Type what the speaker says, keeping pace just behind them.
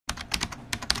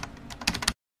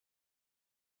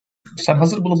Sen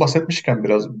hazır bunu bahsetmişken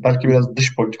belki biraz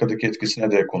dış politikadaki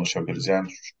etkisine de konuşabiliriz. Yani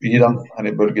İran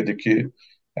hani bölgedeki,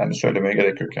 yani söylemeye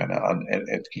gerek yok, yani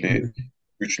en etkili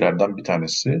güçlerden bir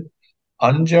tanesi.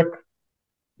 Ancak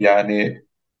yani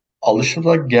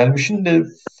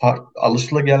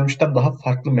alışılagelmişten daha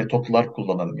farklı metotlar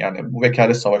kullanan, yani bu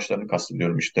vekalet savaşlarını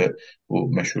kastediyorum, işte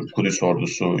bu meşhur Kudüs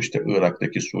ordusu, işte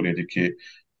Irak'taki, Suriye'deki,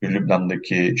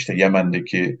 Lübnan'daki, işte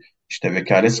Yemen'deki işte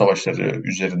vekalet savaşları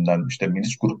üzerinden, işte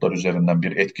milis gruplar üzerinden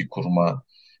bir etki kurma.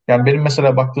 Yani benim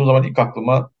mesela baktığım zaman ilk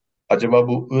aklıma, acaba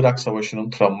bu İran-Irak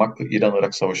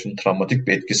savaşının travmatik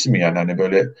bir etkisi mi, yani hani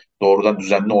böyle doğrudan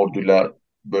düzenli orduyla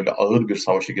böyle ağır bir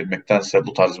savaşa girmektense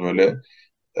bu tarz böyle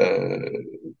e,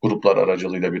 gruplar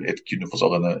aracılığıyla bir etki nüfuz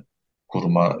alanı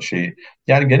kurma şeyi.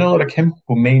 Yani genel olarak hem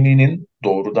Hümeyni'nin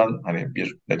doğrudan hani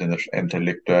bir, ne denir,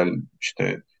 entelektüel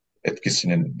işte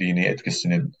etkisinin, dini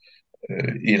etkisinin,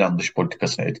 İran dış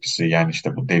politikasına etkisi, yani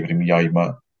işte bu devrimi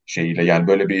yayma şeyiyle, yani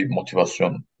böyle bir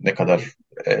motivasyon ne kadar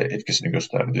etkisini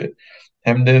gösterdi.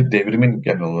 Hem de devrimin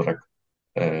genel olarak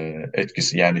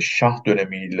etkisi, yani Şah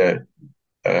dönemiyle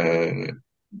e,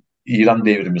 İran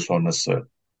devrimi sonrası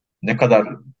ne kadar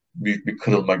büyük bir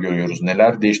kırılma görüyoruz.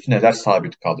 Neler değişti, neler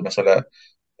sabit kaldı. Mesela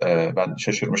ben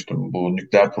şaşırmıştım. Bu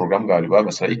nükleer program galiba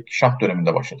mesela ilk Şah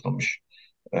döneminde başlatılmış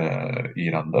e,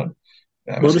 İran'da.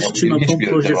 Yani Barış mesela bu için ilginç atom bir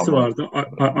projesi devamlılık.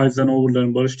 vardı.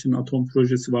 Eisenhower'ların Barış için atom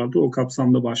projesi vardı. O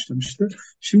kapsamda başlamıştı.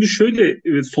 Şimdi şöyle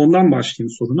sondan başlayayım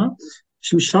soruna.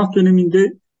 Şimdi Şah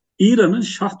döneminde İran'ın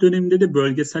Şah döneminde de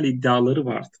bölgesel iddiaları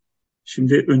vardı.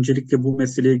 Şimdi öncelikle bu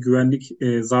meseleye güvenlik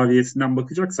zaviyesinden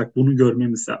bakacaksak bunu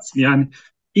görmemiz lazım. Yani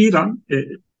İran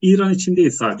İran için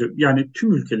değil sadece, yani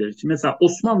tüm ülkeler için. Mesela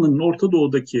Osmanlı'nın Orta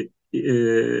Doğu'daki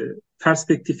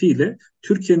perspektifiyle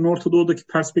Türkiye'nin Orta Doğu'daki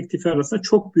perspektifi arasında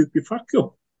çok büyük bir fark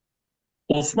yok.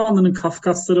 Osmanlı'nın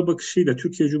Kafkaslara bakışıyla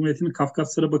Türkiye Cumhuriyeti'nin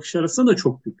Kafkaslara bakışı arasında da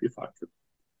çok büyük bir fark yok.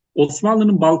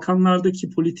 Osmanlı'nın Balkanlardaki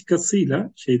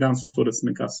politikasıyla şeyden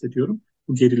sonrasını kastediyorum.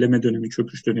 Bu gerileme dönemi,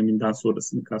 çöküş döneminden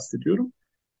sonrasını kastediyorum.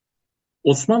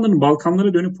 Osmanlı'nın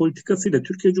Balkanlara dönük politikasıyla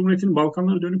Türkiye Cumhuriyeti'nin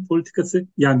Balkanlara dönük politikası,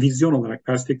 yani vizyon olarak,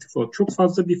 perspektif olarak çok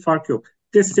fazla bir fark yok.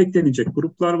 Desteklenecek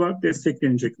gruplar var,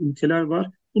 desteklenecek ülkeler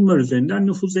var. Bunlar üzerinden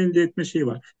nüfuz elde etme şeyi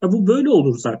var. Ya bu böyle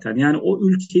olur zaten. Yani o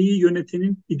ülkeyi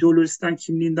yönetenin ideolojisinden,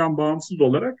 kimliğinden bağımsız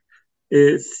olarak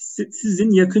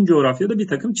sizin yakın coğrafyada bir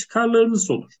takım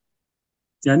çıkarlarınız olur.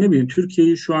 Yani ne bileyim,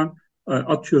 Türkiye'yi şu an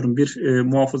atıyorum bir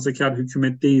muhafazakar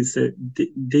hükümet değilse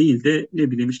değil de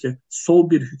ne bileyim işte sol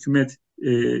bir hükümet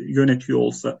yönetiyor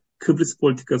olsa Kıbrıs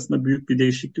politikasında büyük bir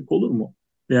değişiklik olur mu?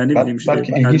 Veya ne bileyim Ben işte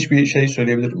belki ilginç bir şey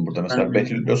söyleyebilirim burada. Mesela yani,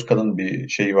 Behlül Özkan'ın bir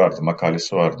şeyi vardı,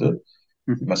 makalesi vardı.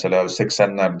 Mesela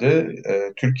 80'lerde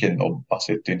Türkiye'nin o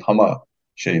bahsettiğin Hama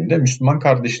şeyinde Müslüman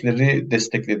kardeşleri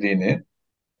desteklediğini,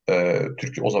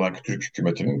 Türkiye, o zamanki Türk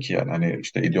hükümetinin, ki yani hani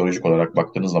işte ideolojik olarak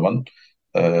baktığınız zaman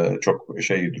çok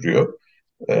şey duruyor.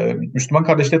 Müslüman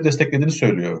kardeşleri desteklediğini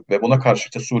söylüyor ve buna karşı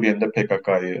işte Suriye'nin de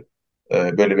PKK'yı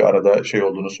böyle bir arada şey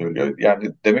olduğunu söylüyor. Yani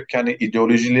demek ki hani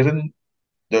ideolojilerin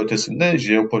de ötesinde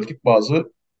jeopolitik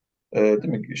bazı değil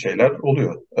mi şeyler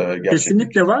oluyor, kesinlikle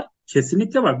gerçeklik. var.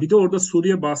 Kesinlikle var. Bir de orada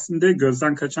Suriye bahsinde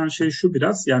gözden kaçan şey şu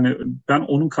biraz. Yani ben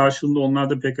onun karşılığında onlar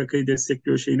da PKK'yı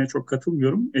destekliyor şeyine çok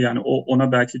katılmıyorum. Yani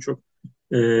ona belki çok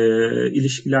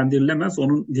ilişkilendirilemez.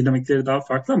 Onun dinamikleri daha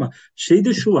farklı ama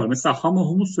şeyde şu var. Mesela Hama,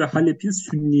 Humus ve Halep'in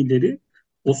Sünnileri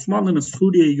Osmanlı'nın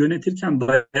Suriye'yi yönetirken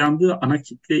dayandığı ana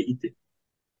kitle idi.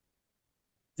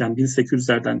 Yani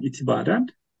 1800'lerden itibaren,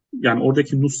 yani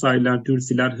oradaki Nusayriler,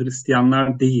 Dürziler,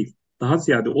 Hristiyanlar değil. Daha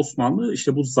ziyade Osmanlı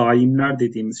işte bu zaimler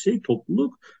dediğimiz şey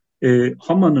topluluk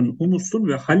Hama'nın, Humus'un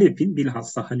ve Halep'in,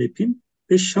 bilhassa Halep'in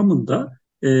ve Şam'ın da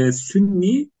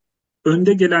Sünni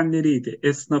önde gelenleriydi.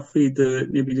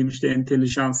 Esnafıydı, ne bileyim işte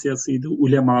entelijansiyasıydı,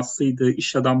 ulemasıydı,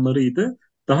 iş adamlarıydı.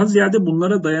 Daha ziyade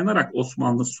bunlara dayanarak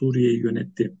Osmanlı Suriye'yi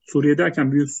yönetti. Suriye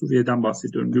derken Büyük Suriye'den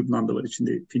bahsediyorum. Lübnan'da var,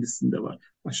 içinde Filistin'de var,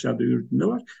 aşağıda Ürdün'de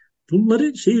var.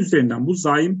 Bunları şey üzerinden, bu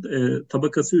zaim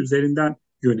tabakası üzerinden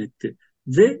yönetti.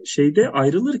 Ve şeyde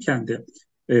ayrılırken de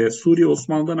Suriye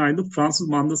Osmanlı'dan ayrılıp Fransız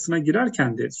mandasına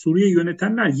girerken de Suriye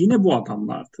yönetenler yine bu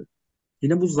adamlardı.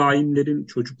 Yine bu zaimlerin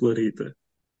çocuklarıydı.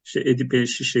 İşte Edip el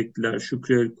Şişekliler,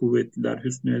 Şükrü el Kuvvetliler,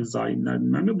 Hüsnü el Zaimler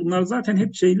bilmem ne. Bunlar zaten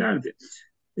hep şeylerdi.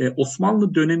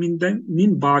 Osmanlı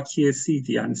döneminin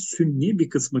bakiyesiydi. Yani Sünni, bir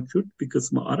kısmı Kürt, bir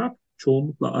kısmı Arap,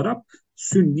 çoğunlukla Arap,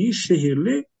 Sünni,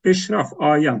 şehirli, eşraf,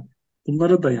 ayan,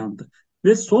 bunlara dayandı.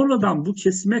 Ve sonradan bu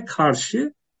kesime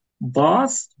karşı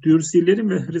bazı Dürzilerin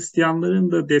ve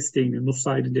Hristiyanların da desteğini,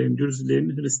 Nusayrilerin,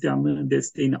 Dürzilerin, Hristiyanların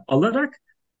desteğini alarak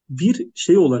bir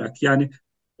şey olarak, yani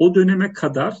o döneme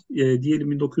kadar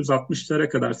diyelim 1960'lara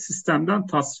kadar sistemden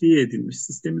tasfiye edilmiş,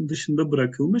 sistemin dışında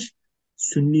bırakılmış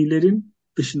Sünnilerin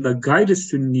dışında gayri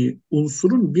Sünni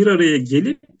unsurun bir araya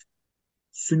gelip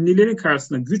Sünnilerin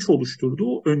karşısında güç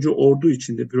oluşturduğu, önce ordu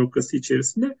içinde, bürokrasi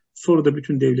içerisinde, sonra da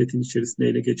bütün devletin içerisinde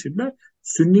ele geçirdiler.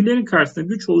 Sünnilerin karşısında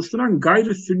güç oluşturan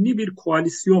gayri Sünni bir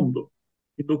koalisyondu.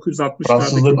 Fransızların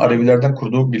 1960'lardaki darbe. Alevilerden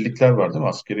kurduğu birlikler var değil mi?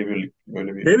 Askeri birlik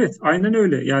böyle bir. Evet, aynen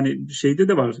öyle. Yani şeyde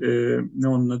de var, ne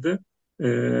onun adı?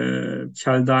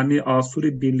 Keldani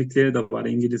Asuri birlikleri de var.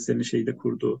 İngilizlerin şeyde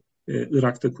kurduğu,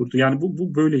 Irak'ta kurduğu. Yani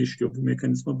bu böyle işliyor, bu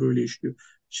mekanizma böyle işliyor.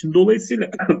 Şimdi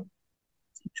dolayısıyla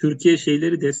Türkiye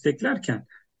şeyleri desteklerken,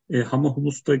 Hama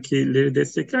Humus'takileri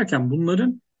desteklerken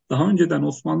bunların daha önceden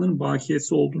Osmanlı'nın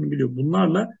bakiyesi olduğunu biliyor.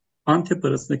 Bunlarla Antep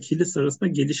arasında, Kilis arasında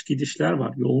geliş gidişler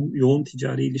var. Yoğun, yoğun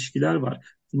ticari ilişkiler var.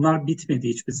 Bunlar bitmedi,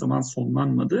 hiçbir zaman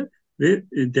sonlanmadı ve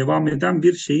devam eden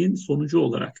bir şeyin sonucu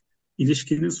olarak,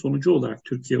 ilişkinin sonucu olarak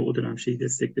Türkiye o dönem şeyi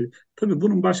destekledi. Tabii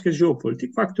bunun başka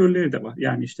jeopolitik faktörleri de var.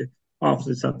 Yani işte Hafız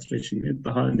Esad rejimi,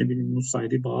 daha ne bileyim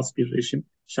Nusayri bazı bir rejim,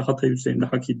 işte Hatay üzerinde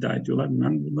hak iddia ediyorlar.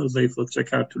 Yani bunları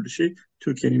zayıflatacak her türlü şey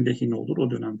Türkiye'nin lehine olur.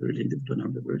 O dönem böyleydi, bu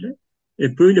dönemde böyle.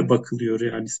 Böyle bakılıyor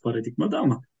realist paradigmada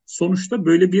ama sonuçta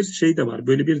böyle bir şey de var,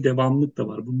 böyle bir devamlılık da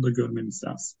var. Bunu da görmemiz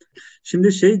lazım.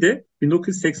 Şimdi şeyde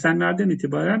 1980'lerden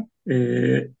itibaren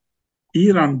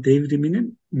İran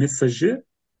devriminin mesajı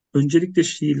öncelikle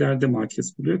Şiilerde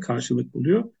makes buluyor, karşılık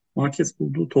buluyor. Makes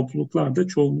bulduğu topluluklarda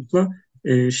çoğunlukla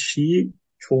Şii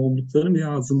çoğunlukların veya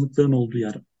azınlıkların olduğu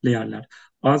yerler.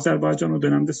 Azerbaycan o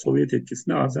dönemde Sovyet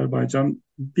etkisinde, Azerbaycan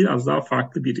biraz daha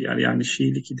farklı bir yer. Yani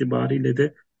Şiilik itibariyle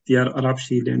de diğer Arap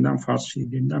Şiilerinden, Fars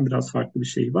Şiilerinden biraz farklı bir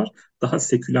şey var. Daha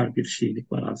seküler bir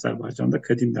Şiilik var Azerbaycan'da.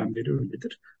 Kadimden beri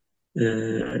öyledir.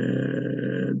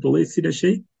 Dolayısıyla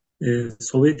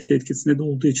Sovyet etkisinde de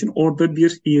olduğu için orada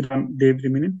bir İran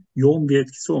devriminin yoğun bir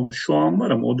etkisi olmuş. Şu an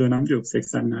var ama o dönemde yok,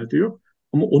 80'lerde yok.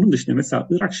 Ama onun dışında mesela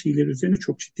Irak Şiileri üzerine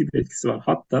çok ciddi bir etkisi var.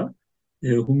 Hatta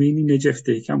Hümeyni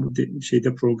Necef'teyken bu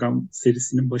program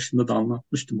serisinin başında da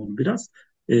anlatmıştım onu biraz.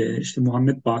 İşte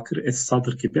Muhammed Bakır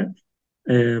Es-Sadr gibi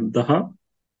e, daha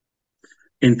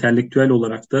entelektüel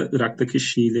olarak da Irak'taki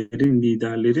Şiilerin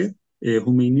liderleri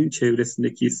Hümeyni'nin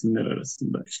çevresindeki isimler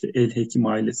arasında. İşte El Hekim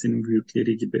ailesinin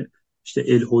büyükleri gibi, işte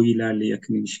El Hoyilerle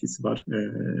yakın ilişkisi var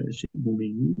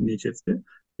Hümeyni'nin Necef'te.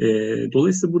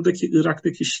 Dolayısıyla buradaki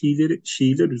Irak'taki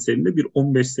Şiiler üzerinde bir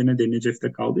 15 sene de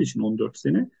Necef'te kaldığı için 14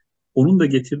 sene onun da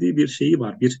getirdiği bir şeyi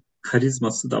var. Bir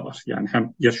karizması da var. Yani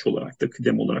hem yaş olarak da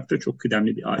kıdem olarak da çok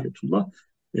kıdemli bir ayetullah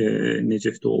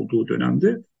Necef'te olduğu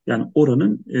dönemde. Yani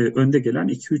oranın önde gelen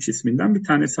 2-3 isminden bir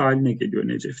tanesi haline geliyor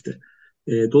Necef'te.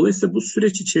 Dolayısıyla bu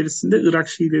süreç içerisinde Irak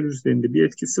Şiileri üzerinde bir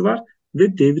etkisi var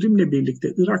ve devrimle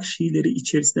birlikte Irak Şiileri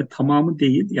içerisinde tamamı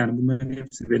değil, yani bunların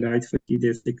hepsi velayet fakihi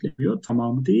desteklemiyor,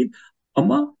 tamamı değil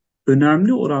ama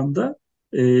önemli oranda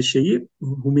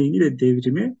Hümeyni ve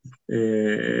devrimi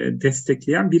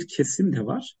destekleyen bir kesim de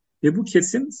var. Ve bu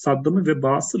kesim Saddam'ı ve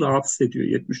Baas'ı rahatsız ediyor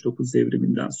 79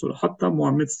 devriminden sonra. Hatta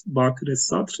Muhammed Bakır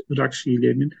Es-Sadr, Irak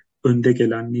Şiilerinin önde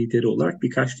gelen lideri olarak,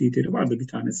 birkaç lideri var da bir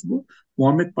tanesi bu.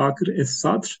 Muhammed Bakır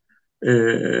Es-Sadr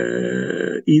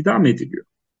idam ediliyor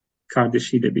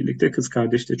kardeşiyle birlikte. Kız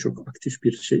kardeş de çok aktif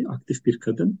bir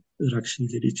kadın. Irak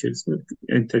Şiileri içerisinde,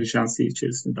 entelijansiye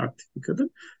içerisinde de aktif bir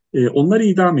kadın. Onlar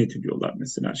idam ediliyorlar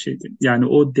mesela şeyde. Yani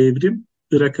o devrim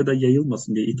Irak'a da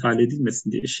yayılmasın diye, ithal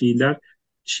edilmesin diye,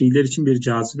 Şiiler için bir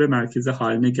cazibe merkezi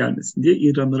haline gelmesin diye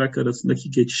İran-Irak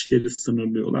arasındaki geçişleri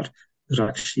sınırlıyorlar.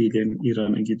 Irak Şiilerin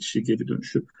İran'a gidişi, geri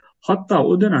dönüşü. Hatta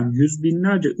o dönem yüz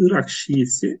binlerce Irak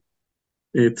Şiisi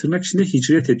tırnak içinde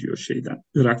hicret ediyor şeyden.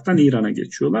 Irak'tan İran'a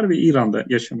geçiyorlar ve İran'da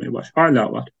yaşamaya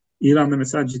hala var. İran'da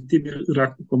mesela ciddi bir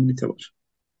Iraklı komünite var.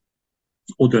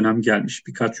 O dönem gelmiş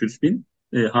birkaç yüz bin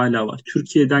hala var.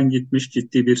 Türkiye'den gitmiş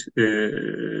ciddi bir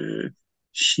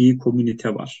Şii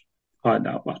komünite var.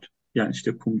 Hala var. Yani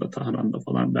işte Kum'da, Tahran'da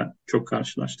falan ben çok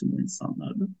karşılaştım o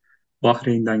insanlarla.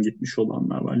 Bahreyn'den gitmiş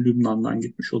olanlar var. Lübnan'dan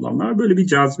gitmiş olanlar var. Böyle bir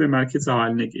cazibe merkezi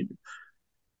haline geliyor.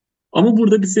 Ama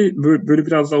burada bizi böyle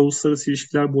biraz daha uluslararası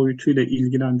ilişkiler boyutuyla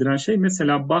ilgilendiren şey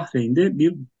mesela Bahreyn'de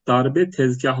bir darbe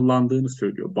tezgahlandığını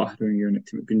söylüyor Bahreyn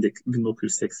yönetimi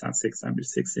 1980, 81,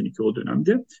 82 o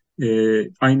dönemde.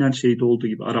 Aynen şeyde olduğu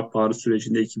gibi Arap Baharı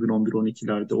sürecinde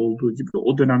 2011-12'lerde olduğu gibi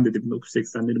o dönemde de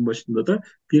 1980'lerin başında da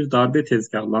bir darbe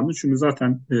tezgahlandı. Çünkü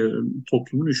zaten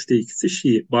toplumun 2/3'ü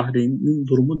Şii. Bahreyn'in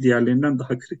durumu diğerlerinden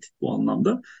daha kritik bu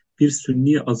anlamda. Bir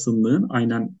Sünni azınlığın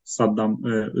aynen Saddam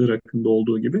Irak'ında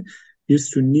olduğu gibi bir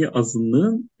Sünni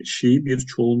azınlığın Şii bir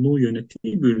çoğunluğu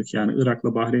yönettiği bir ülke. Yani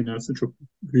Irak'la Bahreyn arasında çok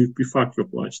büyük bir fark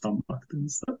yok bu açıdan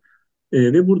baktığımızda.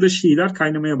 Ve burada Şiiler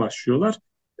kaynamaya başlıyorlar.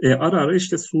 Ara ara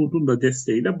işte Suud'un da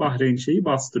desteğiyle Bahreyn şeyi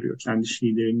bastırıyor. Kendi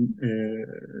Şiilerin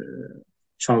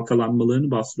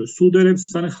çalkalanmalarını bastırıyor. Suudi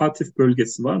Arabistan'ın Hatif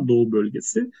bölgesi var, Doğu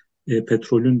bölgesi.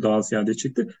 Petrolün daha ziyade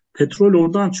çıktı. Petrol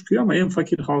oradan çıkıyor ama en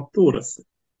fakir halk da orası.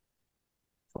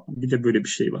 Bir de böyle bir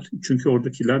şey var. Çünkü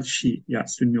oradakiler Şii, yani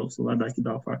Sünni olsalar belki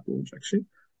daha farklı olacak şey.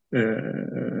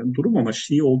 Durum ama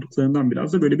Şii olduklarından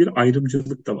biraz da böyle bir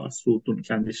ayrımcılık da var Suud'un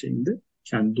kendi şeyinde,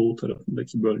 kendi doğu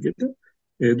tarafındaki bölgede.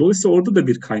 Dolayısıyla orada da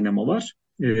bir kaynama var.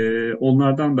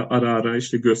 Onlardan da ara ara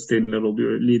işte gösteriler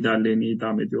oluyor, liderlerini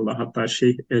idam ediyorlar. Hatta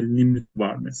Şeyh El-Nimr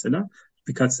var mesela.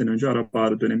 Birkaç sene önce Arap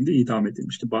Baharı döneminde idam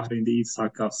edilmişti. Bahreyn'de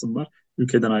İsa Kasım var.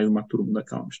 Ülkeden ayrılmak durumunda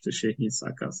kalmıştı Şeyh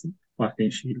İsa Kasım, Bahreyn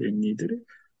Şiilerinin lideri.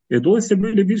 Dolayısıyla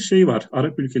böyle bir şey var.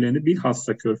 Arap ülkelerinde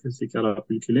bilhassa Körfez'deki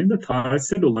Arap ülkelerinde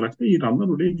tarihsel olarak da İranlar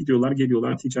oraya gidiyorlar,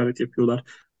 geliyorlar, ticaret yapıyorlar.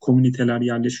 Komüniteler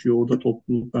yerleşiyor, orada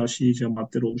topluluklar, Şii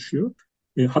cemaatler oluşuyor.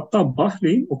 Hatta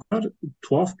Bahreyn o kadar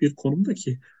tuhaf bir konumda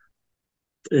ki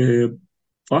e,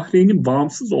 Bahreyn'in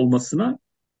bağımsız olmasına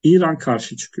İran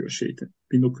karşı çıkıyor şeydi.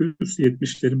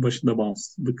 1970'lerin başında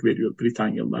bağımsızlık veriyor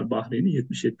Britanyalılar Bahreyn'in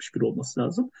 70-71 olması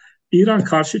lazım. İran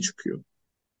karşı çıkıyor.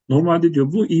 Normalde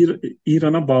diyor bu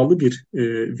İran'a bağlı bir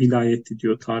vilayetti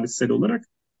diyor tarihsel olarak.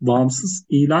 Bağımsız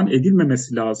ilan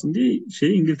edilmemesi lazım diye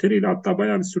İngiltere ile hatta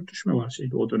bayağı bir sürtüşme var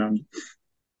şeyde o dönemde.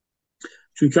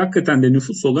 Çünkü hakikaten de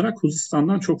nüfus olarak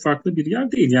Huzistan'dan çok farklı bir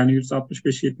yer değil. Yani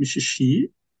 %65-70'i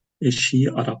Şii,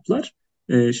 Şii Araplar.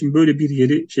 Şimdi böyle bir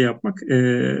yeri şey yapmak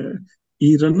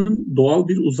İran'ın doğal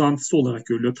bir uzantısı olarak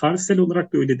görülüyor. Tarihsel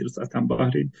olarak da öyledir zaten.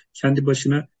 Bahreyn kendi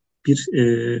başına bir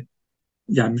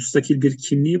yani müstakil bir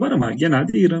kimliği var ama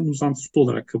genelde İran'ın uzantısı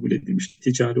olarak kabul edilmiş.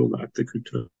 Ticari olarak da,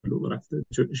 kültürel olarak da,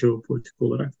 jeopolitik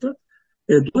olarak da.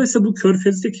 Dolayısıyla bu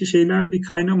Körfez'deki şeyler bir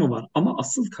kaynama var. Ama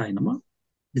asıl kaynama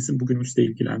bizim bugünümüzde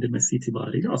ilgilendirmesi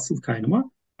itibariyle asıl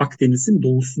kaynama Akdeniz'in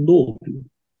doğusunda oluyor.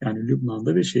 Yani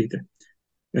Lübnan'da ve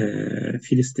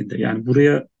Filistin'de. Yani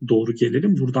buraya doğru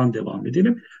gelelim, buradan devam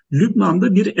edelim.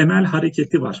 Lübnan'da bir Emel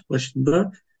hareketi var.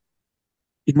 Başında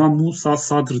İmam Musa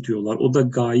Sadr diyorlar. O da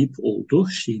gayip oldu.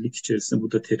 Şiilik içerisinde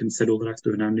bu da terimsel olarak da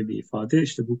önemli bir ifade.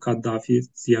 İşte bu Kaddafi'yi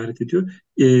ziyaret ediyor.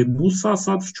 Musa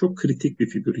Sadr çok kritik bir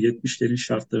figür. 70'lerin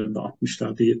şartlarında,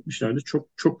 60'larda, 70'lerde çok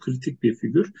çok kritik bir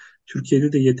figür.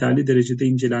 Türkiye'de de yeterli derecede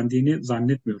incelendiğini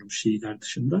zannetmiyorum Şiiler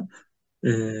dışında.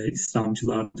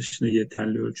 İslamcılar dışında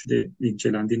yeterli ölçüde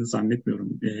incelendiğini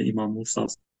zannetmiyorum İmam Musa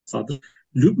Sadr.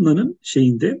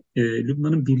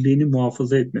 Lübnan'ın birliğini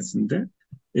muhafaza etmesinde,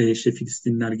 işte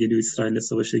Filistinler geliyor, İsrail'le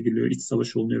savaşa giriyor, iç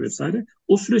savaş oluyor vesaire.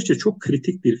 O süreçte çok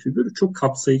kritik bir figür, çok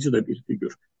kapsayıcı da bir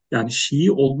figür. Yani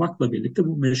Şii olmakla birlikte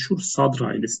bu meşhur Sadr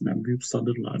ailesinden, büyük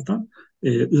Sadrlardan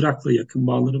Irak'la yakın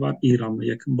bağları var, İran'la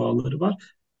yakın bağları var.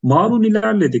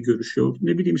 Marunilerle de görüşüyor.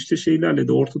 Ne bileyim işte şeylerle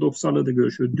de, Ortodokslarla da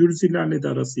görüşüyor. Dürzilerle de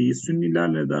arası iyi,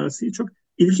 Sünnilerle de arası iyi. Çok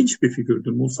ilginç bir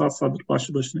figürdür. Musa Sadr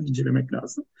başlı başına incelemek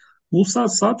lazım. Musa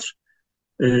Sadr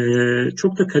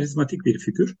çok da karizmatik bir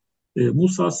figür.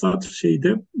 Musa Sadr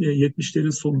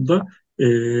 70'lerin sonunda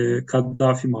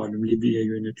Kaddafi malum Libya'yı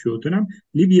yönetiyor o dönem.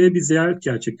 Libya'ya bir ziyaret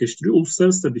gerçekleştiriyor.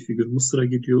 Uluslararası da bir figür. Mısır'a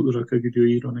gidiyor, Irak'a gidiyor,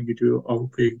 İran'a gidiyor,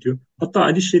 Avrupa'ya gidiyor. Hatta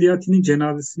Ali Şeriati'nin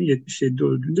cenazesini 77'de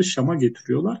öldüğünde Şam'a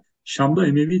getiriyorlar. Şam'da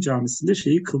Emevi Camisi'nde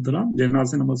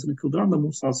cenaze namazını kıldıran da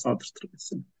Musa Sadr'dır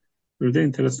mesela. Böyle de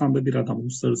enteresan da bir adam,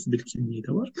 uluslararası bir kimliği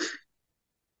de var.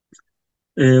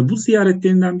 Bu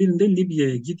ziyaretlerinden birinde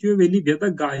Libya'ya gidiyor ve Libya'da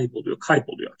gayip oluyor,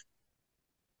 kayboluyor.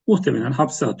 Muhtemelen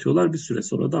hapse atıyorlar, bir süre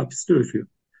sonra da hapiste ölüyor.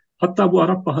 Hatta bu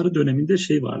Arap Baharı döneminde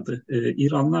vardı,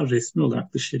 İranlar resmi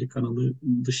olarak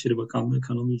Dışişleri Bakanlığı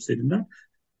kanalı üzerinden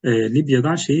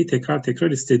Libya'dan tekrar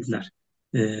tekrar istediler.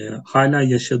 Hala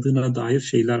yaşadığına dair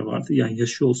şeyler vardı. Yani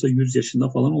yaşıyor olsa 100 yaşında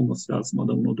falan olması lazım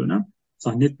adamın o dönem.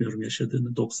 Zannetmiyorum yaşadığını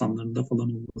 90'larında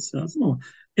falan olması lazım ama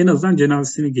en azından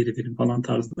cenazesini geri verin falan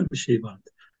tarzında bir şey vardı.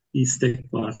 Bir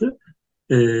istek vardı.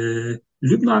 E,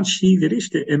 Lübnan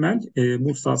Şiileri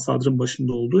Musa Sadr'ın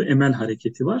başında olduğu Emel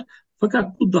hareketi var.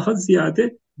 Fakat bu daha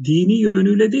ziyade dini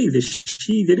yönüyle değil de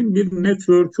Şiilerin bir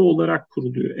network'ü olarak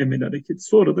kuruluyor Emel hareketi.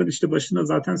 Sonradan başına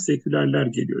zaten sekülerler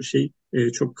geliyor.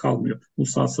 Çok kalmıyor.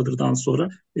 Musa Sadr'dan sonra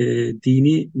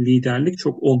dini liderlik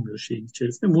çok olmuyor şeyin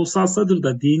içerisinde. Musa Sadr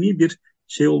da dini bir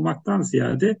olmaktan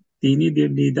ziyade, dini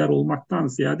bir lider olmaktan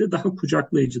ziyade daha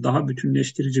kucaklayıcı, daha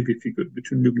bütünleştirici bir figür.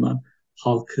 Bütün Lübnan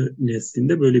halkı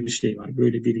nezdinde böyle bir şey var,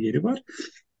 böyle bir yeri var.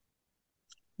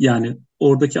 Yani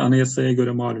oradaki anayasaya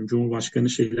göre malum Cumhurbaşkanı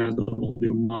şeylerden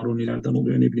oluyor, Maronilerden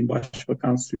oluyor, ne bileyim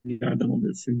Başbakan Sünnilerden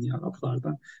oluyor, Sünni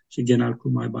Araplardan,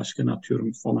 Genelkurmay Başkanı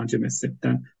atıyorum falanca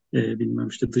mezhepten, bilmem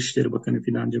Dışişleri Bakanı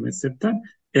filanca mezhepten.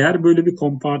 Eğer böyle bir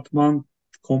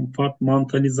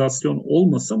kompartmantalizasyon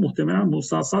olmasa muhtemelen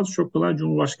Musa Sadr çok kolay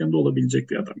Cumhurbaşkanı da olabilecek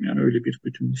bir adam. Yani öyle bir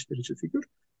bütünleştirici figür.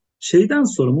 Şeyden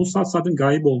sonra Musa Sad'ın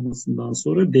gayip olmasından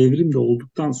sonra devrim de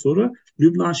olduktan sonra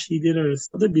Lübnan Şiileri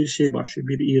arasında da bir şey başlıyor.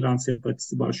 Bir İran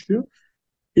sempatisi başlıyor.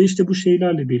 Ve işte bu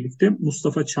şeylerle birlikte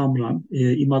Mustafa Çamran,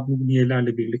 İmad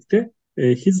Mugniyelerle birlikte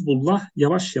Hizbullah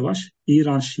yavaş yavaş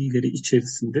İran Şiileri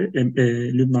içerisinde,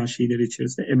 Lübnan Şiileri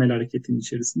içerisinde, Emel Hareketi'nin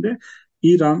içerisinde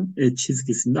İran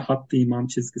çizgisinde, Hattı İmam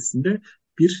çizgisinde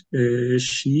bir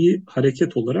Şii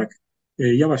hareket olarak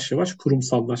yavaş yavaş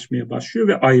kurumsallaşmaya başlıyor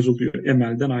ve ayrılıyor.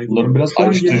 Emel'den Bunların ayrılıyor. biraz Şu an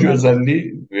ayrıştırıcı gelinen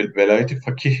özelliği velayeti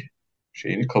fakih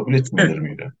şeyini kabul evet, etmeleri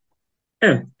miydi?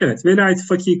 evet, evet. Velayet-i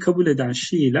Fakih'i kabul eden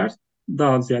Şiiler,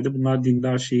 daha ziyade bunlar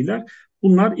dindar Şiiler,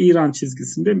 bunlar İran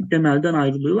çizgisinde Emel'den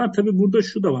ayrılıyorlar. Tabii burada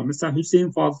şu da var. Mesela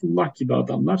Hüseyin Fazlullah gibi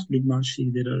adamlar Lübnan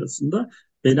Şiileri arasında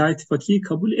Velayet-i Fakih'i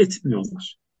kabul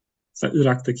etmiyorlar. Mesela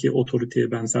Irak'taki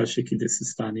otoriteye benzer şekilde,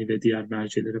 Sistani ve diğer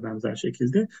mercilere benzer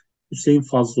şekilde Hüseyin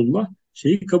Fazlullah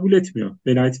şeyi kabul etmiyor.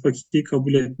 Velayet-i Fakih'i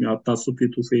kabul etmiyor. Hatta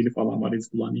Supi Tufeyli falan var,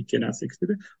 Hizbullah'ın ilk genel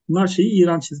sekreteri. Bunlar şeyi,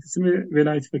 İran çizgisini ve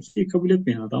Velayet-i Fakih'i kabul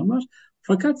etmeyen adamlar.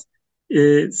 Fakat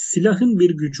silahın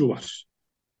bir gücü var.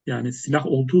 Yani silah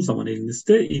olduğu zaman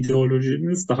elinizde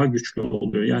ideolojiniz daha güçlü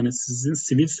oluyor. Yani sizin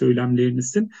sivil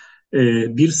söylemlerinizin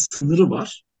bir sınırı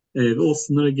var. Ve o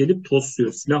sınıra gelip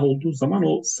tosluyor. Silah olduğu zaman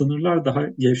o sınırlar daha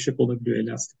gevşek olabiliyor,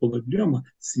 elastik olabiliyor ama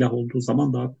silah olduğu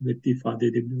zaman daha kuvvetli ifade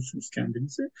edebiliyorsunuz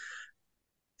kendinizi.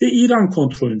 Ve İran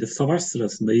kontrolünde savaş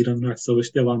sırasında İran-Irak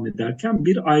Savaşı devam ederken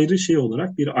bir ayrı şey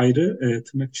olarak, bir ayrı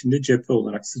tırnak içinde cephe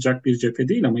olarak, sıcak bir cephe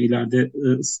değil ama ileride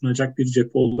ısınacak bir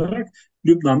cephe olarak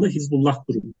Lübnan'da Hizbullah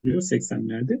kuruluyor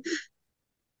 80'lerde.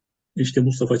 İşte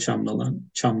Mustafa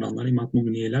Çamranlar, İmad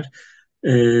Mugniyeler,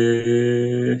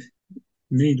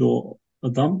 neydi o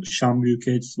adam? Şam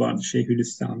Büyükelçisi vardı,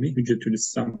 Şeyhülislami,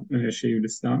 Hüccetülislam,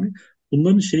 Şeyhülislami.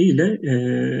 Bunların şeyiyle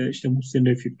işte Muhsin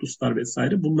Refik Dustar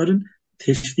vesaire, bunların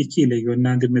teşvikiyle,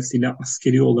 yönlendirmesiyle,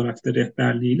 askeri olarak da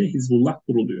rehberliğiyle Hizbullah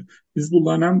kuruluyor.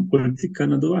 Hizbullah'ın hem politik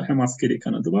kanadı var hem askeri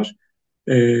kanadı var.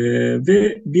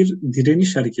 Ve bir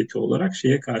direniş hareketi olarak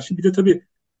şeye karşı. Bir de tabii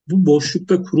bu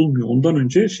boşlukta kurulmuyor. Ondan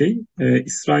önce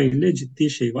İsrail'le ciddi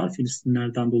şey var.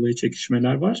 Filistinlerden dolayı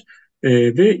çekişmeler var.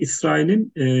 Ve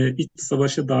İsrail'in iç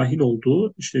savaşa dahil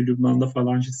olduğu, işte Lübnan'da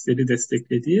falancistleri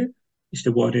desteklediği,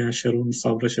 işte bu arayan Sharon'un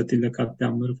Savraş Atilla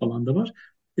katliamları falan da var.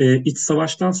 İç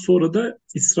savaştan sonra da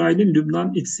İsrail'in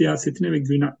Lübnan iç siyasetine ve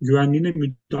güvenliğine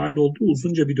müdahale olduğu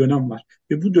uzunca bir dönem var.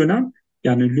 Ve bu dönem,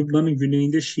 yani Lübnan'ın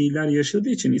güneyinde Şiiler yaşadığı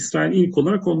için İsrail ilk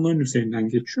olarak onların üzerinden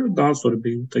geçiyor. Daha sonra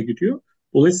Beyrut'a gidiyor.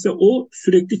 Dolayısıyla o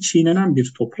sürekli çiğnenen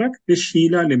bir toprak ve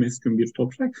Şiilerle meskun bir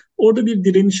toprak. Orada bir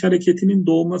direniş hareketinin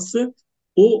doğması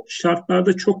o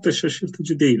şartlarda çok da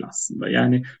şaşırtıcı değil aslında.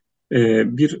 Yani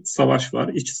bir savaş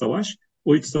var, iç savaş.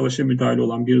 O iç savaşa müdahale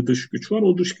olan bir dış güç var.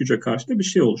 O dış güce karşı da bir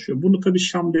şey oluşuyor. Bunu tabii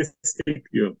Şam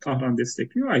destekliyor, Tahran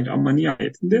destekliyor ayrı, ama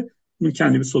nihayetinde bunun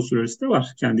kendi bir sosyolojisi de var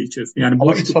kendi içerisinde. Yani Ama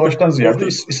iç boşlukta savaştan ziyade orta,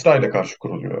 İsrail'e karşı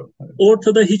kuruluyor.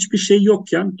 ortada hiçbir şey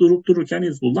yokken durup dururken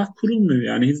Hizbullah kurulmuyor.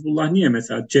 Yani Hizbullah niye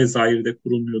mesela Cezayir'de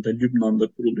kurulmuyor da Lübnan'da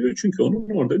kuruluyor? Çünkü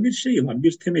onun orada bir şeyi var,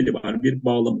 bir temeli var, bir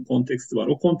bağlamı, konteksti var.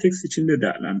 O kontekst içinde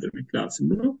değerlendirmek lazım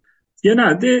bunu.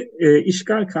 Genelde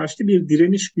işgal karşıtı bir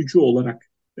direniş gücü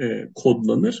olarak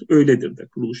kodlanır. Öyledir de,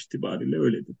 kuruluş itibariyle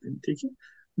öyledir de nitekim.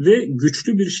 Ve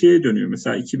güçlü bir şeye dönüyor.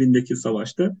 Mesela 2000'deki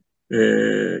savaşta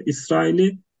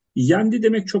İsrail'i yendi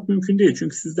demek çok mümkün değil.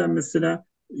 Çünkü sizden mesela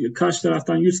karşı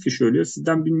taraftan 100 kişi ölüyor,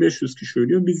 sizden 1500 kişi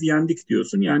ölüyor. Biz yendik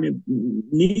diyorsun. Yani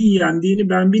neyi yendiğini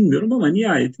ben bilmiyorum ama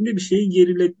nihayetinde bir şeyi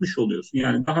geriletmiş oluyorsun.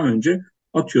 Yani daha önce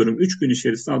atıyorum 3 gün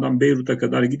içerisinde adam Beyrut'a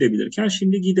kadar gidebilirken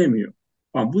şimdi gidemiyor.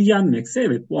 Ama bu yenmekse,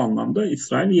 evet, bu anlamda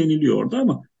İsrail yeniliyor orada,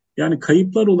 ama yani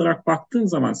kayıplar olarak baktığın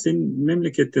zaman senin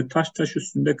memlekette taş taş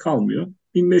üstünde kalmıyor.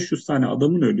 1500 tane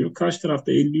adamın ölüyor. Karşı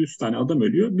tarafta 50-100 tane adam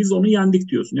ölüyor. Biz onu yendik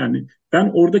diyorsun. Yani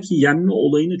ben oradaki yenme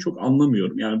olayını çok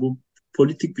anlamıyorum. Yani bu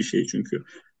politik bir şey çünkü.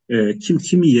 Kim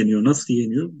kimi yeniyor, nasıl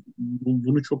yeniyor,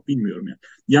 bunu çok bilmiyorum yani.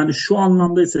 Yani şu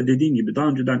anlamda ise dediğim gibi daha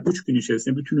önceden 3 gün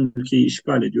içerisinde bütün ülkeyi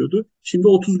işgal ediyordu. Şimdi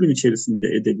 30 gün içerisinde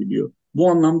edebiliyor. Bu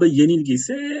anlamda yenilgi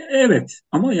ise evet,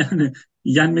 ama yani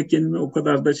yenmek yenilme o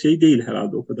kadar da şey değil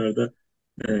herhalde, o kadar da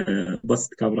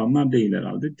basit kavramlar değil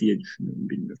herhalde diye düşünüyorum,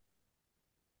 bilmiyorum.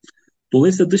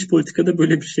 Dolayısıyla dış politikada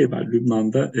böyle bir şey var.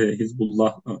 Lübnan'da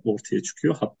Hizbullah ortaya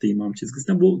çıkıyor. Hattı İmam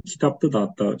çizgisinde. Bu kitapta da,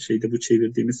 hatta bu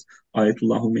çevirdiğimiz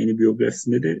Ayetullah Humeyni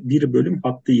biyografisinde de bir bölüm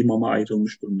Hattı İmam'a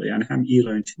ayrılmış durumda. Yani hem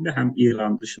İran içinde hem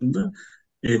İran dışında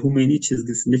Humeyni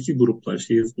çizgisindeki gruplar,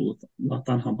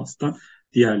 Hizbullah'tan, Hamas'tan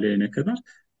diğerlerine kadar.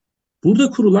 Burada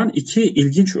kurulan iki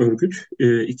ilginç örgüt,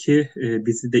 iki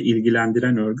bizi de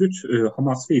ilgilendiren örgüt,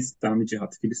 Hamas ve İslami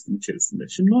Cihat Filistin içerisinde.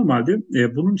 Şimdi normalde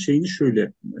bunun şeyini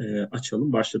şöyle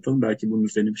açalım, başlatalım. Belki bunun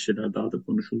üzerine bir şeyler daha da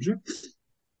konuşulacak.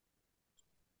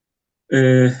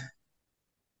 Ee,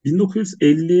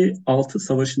 1956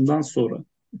 savaşından sonra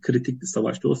kritik bir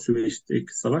savaştı. O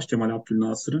Süveyş'teki savaş Cemal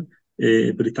Abdülnasır'ın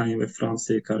Britanya ve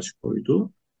Fransa'ya karşı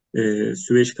koyduğu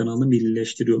Süveyş kanalını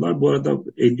millileştiriyorlar. Bu arada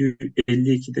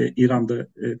 52'de İran'da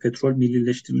petrol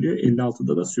millileştiriliyor.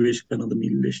 56'da da Süveyş kanalı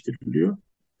millileştiriliyor.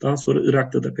 Daha sonra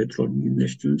Irak'ta da petrol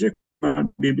millileştirilecek. Bunlar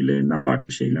birbirlerinden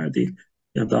farklı şeyler değil.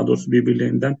 Ya daha doğrusu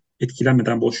birbirlerinden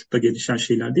etkilenmeden boşlukta gelişen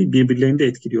şeyler değil. Birbirlerini de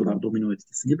etkiliyorlar domino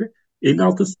etkisi gibi.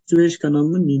 56 Süveyş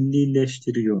kanalını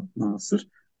millileştiriyor Nasır.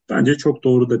 Bence çok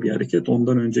doğru da bir hareket.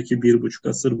 Ondan önceki 1,5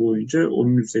 asır boyunca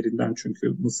onun üzerinden çünkü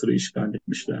Mısır'ı işgal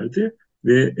etmişlerdi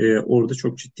ve orada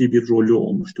çok ciddi bir rolü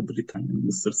olmuştu Britanya'nın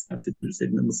Mısır siyaseti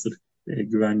üzerinde, Mısır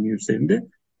güvenliği üzerinde.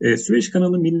 Süveyş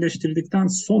kanalı millileştirdikten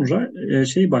sonra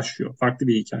şey başlıyor, farklı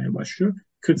bir hikaye başlıyor.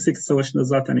 48 Savaşı'nda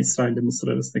zaten İsrail ile Mısır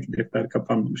arasındaki defter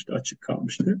kapanmamıştı, açık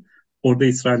kalmıştı. Orada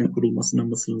İsrail'in kurulmasına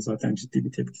Mısır'ın zaten ciddi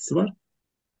bir tepkisi var.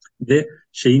 Ve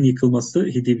şeyin yıkılması,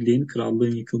 Hidivliğin,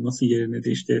 krallığın yıkılması yerine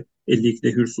de işte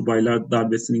 52'de Hür Subaylar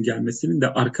darbesinin gelmesinin de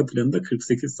arka planında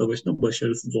 48 Savaşı'nda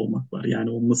başarısız olmak var. Yani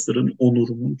o Mısır'ın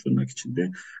onurunun tırnak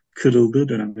içinde kırıldığı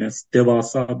dönem. Yani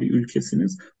devasa bir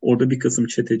ülkesiniz. Orada bir kısım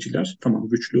çeteciler, tamam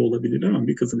güçlü olabilirler ama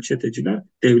bir kısım çeteciler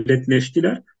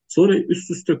devletleştiler. Sonra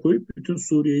üst üste koyup bütün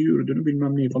Suriye'yi, Ürdün'ü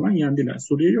bilmem neyi falan yendiler.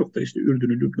 Suriye yok da işte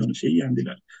Ürdün'ü, Lübnan'ı şeyi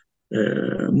yendiler. Ee,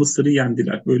 Mısır'ı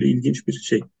yendiler. Böyle ilginç bir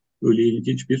şey. Böyle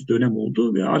ilginç bir dönem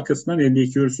oldu ve arkasından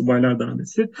 52 Hür Subaylar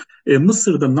Darbesi.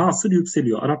 Mısır'da Nasır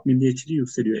yükseliyor. Arap milliyetçiliği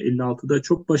yükseliyor. 56'da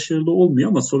çok başarılı olmuyor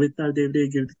ama Sovyetler devreye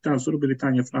girdikten sonra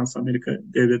Britanya, Fransa, Amerika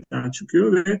devletten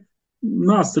çıkıyor ve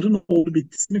Nasır'ın oldu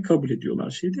bittisini kabul ediyorlar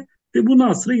şeyde. Ve bu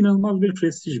Nasır'a inanılmaz bir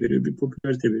prestij veriyor, bir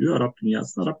popülarite veriyor Arap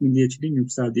dünyasında. Arap milliyetçiliğin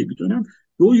yükseldiği bir dönem.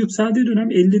 Ve o yükseldiği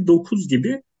dönem 59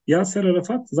 gibi Yaser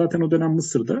Arafat zaten o dönem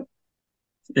Mısır'da.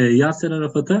 Yaser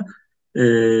Arafat'a e,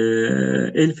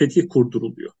 El Fetih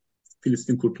kurduruluyor.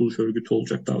 Filistin Kurtuluş Örgütü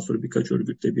olacak daha sonra birkaç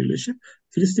örgütle birleşip.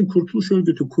 Filistin Kurtuluş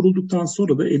Örgütü kurulduktan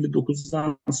sonra da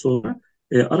 59'dan sonra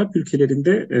Arap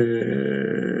ülkelerinde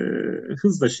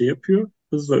hızla şey yapıyor,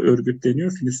 hızla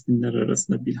örgütleniyor Filistinler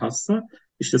arasında bilhassa.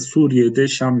 İşte Suriye'de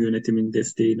Şam yönetiminin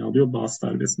desteğini alıyor. Baas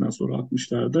darbesinden sonra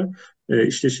 60'larda.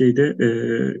 İşte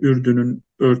Ürdün'ün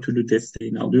örtülü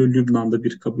desteğini alıyor. Lübnan'da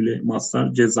bir kabule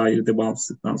mazhar. Cezayir'de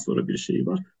bağımsızlıktan sonra bir şey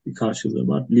var. Bir karşılığı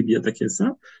var. Libya'da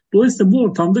keza. Dolayısıyla bu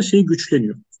ortamda şey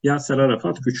güçleniyor. Yaser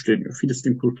Arafat güçleniyor.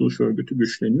 Filistin Kurtuluş Örgütü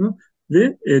güçleniyor.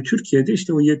 Ve Türkiye'de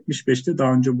işte o 75'te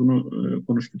daha önce bunu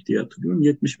konuştuk diye hatırlıyorum.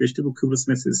 75'te bu Kıbrıs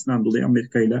meselesinden dolayı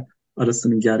Amerika ile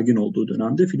arasının gergin olduğu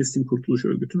dönemde Filistin Kurtuluş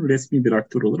Örgütü'nün resmi bir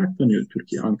aktör olarak tanıyor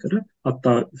Türkiye, Ankara.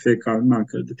 Hatta FK'nın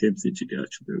Ankara'da temsilciliği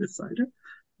açılıyor vesaire.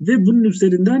 Ve bunun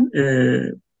üzerinden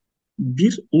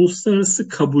bir uluslararası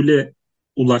kabule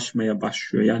ulaşmaya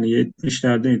başlıyor. Yani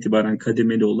 70'lerden itibaren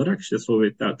kademeli olarak işte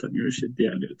Sovyetler tanıyor, işte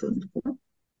diğerleri tanıyor falan.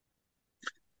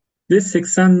 Ve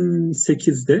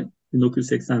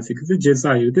 1988'de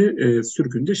Cezayir'de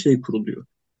sürgünde şey kuruluyor.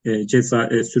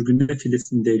 Sürgünde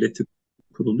Filistin Devleti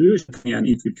kuruluyor. Yani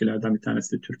ilk ülkelerden bir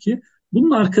tanesi de Türkiye.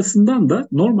 Bunun arkasından da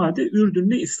normalde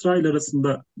Ürdün'le İsrail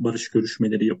arasında barış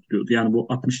görüşmeleri yapılıyordu. Yani bu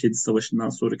 67 Savaşı'ndan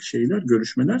sonraki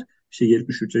görüşmeler,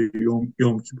 73'te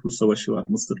Yom Kippur Savaşı var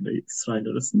Mısır'la İsrail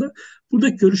arasında.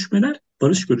 Buradaki görüşmeler,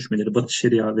 barış görüşmeleri, Batı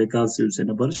Şeria ve Gazze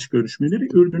üzerine barış görüşmeleri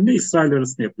Ürdün'le İsrail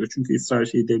arasında yapılıyor. Çünkü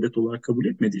İsrail devlet olarak kabul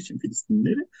etmediği için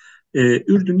Filistinlileri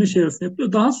Ürdün'le arasında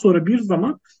yapılıyor. Daha sonra bir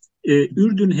zaman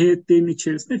Ürdün heyetlerinin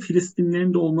içerisinde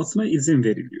Filistinlerin de olmasına izin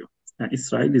veriliyor. Yani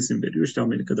İsrail izin veriyor. İşte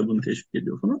Amerika'da bunu teşvik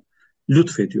ediyor falan.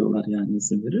 Lütfediyorlar yani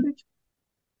izin vererek.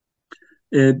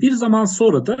 Bir zaman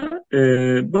sonra da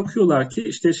bakıyorlar ki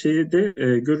işte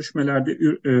görüşmelerde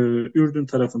Ürdün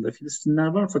tarafında Filistinler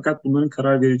var fakat bunların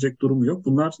karar verecek durumu yok.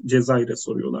 Bunlar Cezayir'e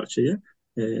soruyorlar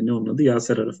ne onun adı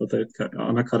Yaser Arafat'a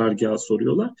ana karargahı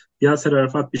soruyorlar. Yaser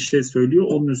Arafat bir şey söylüyor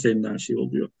onun üzerinden şey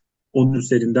oluyor. Onun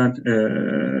üzerinden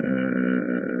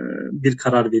bir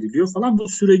karar veriliyor falan. Bu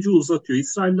süreci uzatıyor.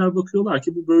 İsrailler bakıyorlar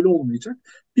ki bu böyle olmayacak.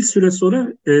 Bir süre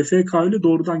sonra FK ile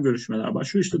doğrudan görüşmeler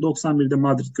başlıyor. İşte 91'de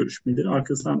Madrid görüşmeleri,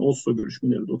 arkasından Oslo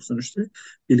görüşmeleri 93'te.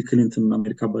 Bill Clinton'ın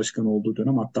Amerika Başkanı olduğu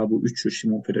dönem, hatta bu üçü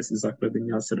Şimon Peres, İshak Rabin,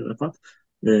 Yasser Arafat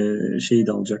şeyi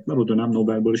de alacaklar. O dönem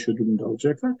Nobel Barış Ödülünü de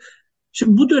alacaklar.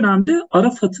 Şimdi bu dönemde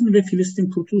Arafat'ın ve Filistin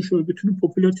Kurtuluş Örgütü'nün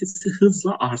popülaritesi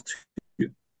hızla artıyor.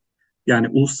 Yani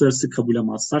uluslararası kabule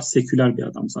mazhar, seküler bir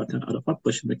adam zaten Arafat.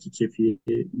 Başındaki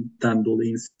kefiyeden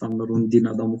dolayı insanlar onu din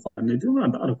adamı falan ne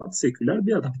diyorlar da Arafat seküler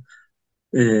bir adam.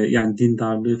 Yani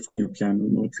dindarlığı falan yok.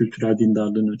 Yani o kültürel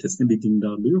dindarlığın ötesinde bir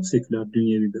dindarlığı yok. Seküler,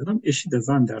 dünyevi bir adam. Eşi de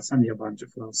zannedersem yabancı,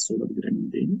 Fransız olabilir,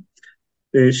 emin değilim.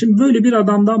 Şimdi böyle bir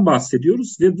adamdan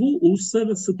bahsediyoruz ve bu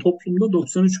uluslararası toplumda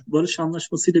 93 Barış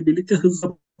Anlaşması ile birlikte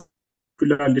hızla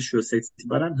popülerleşiyor seks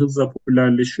itibaren, hızla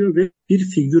popülerleşiyor ve bir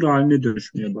figür haline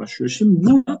dönüşmeye başlıyor. Şimdi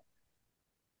bu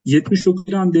 79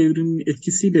 İran Devrimi'nin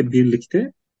etkisiyle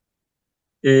birlikte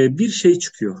bir şey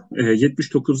çıkıyor.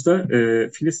 79'da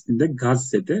Filistin'de,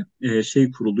 Gazze'de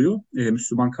şey kuruluyor.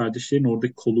 Müslüman kardeşlerin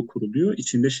oradaki kolu kuruluyor.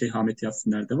 İçinde Şeyh Ahmet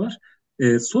Yasinler de var.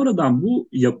 Sonradan bu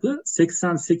yapı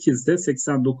 88'de,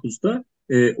 89'da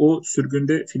o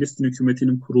sürgünde Filistin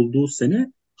hükümetinin kurulduğu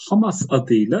sene Hamas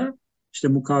adıyla, işte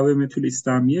Mukavemetül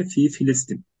İslamiye fi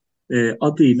Filistin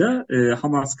adıyla,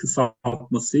 Hamas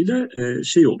kısaltmasıyla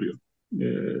şey oluyor. E,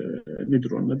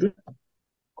 Nedir onun adı?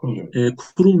 Kuruluyor.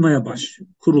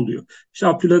 Kuruluyor. İşte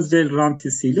Abdülaziz El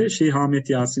Rantisi ile Şeyh Ahmet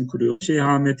Yasin kuruyor. Şeyh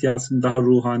Ahmet Yasin daha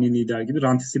ruhani lider gibi,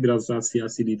 Rantisi biraz daha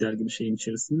siyasi lider gibi şeyin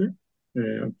içerisinde,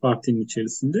 partinin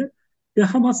içerisinde. Ve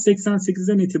Hamas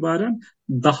 88'den itibaren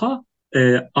daha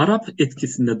Arap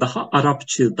etkisinde, daha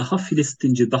Arapçı, daha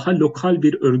Filistinci, daha lokal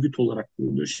bir örgüt olarak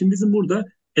kuruluyor. Şimdi bizim burada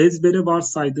ezbere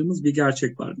varsaydığımız bir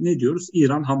gerçek var. Ne diyoruz?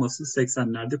 İran Hamas'ı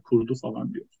 80'lerde kurdu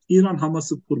falan diyoruz. İran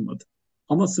Hamas'ı kurmadı.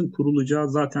 Hamas'ın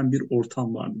kurulacağı zaten bir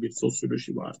ortam vardı, bir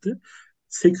sosyoloji vardı.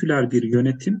 Seküler bir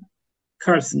yönetim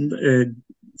karşısında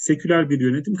seküler bir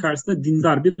yönetim karşısında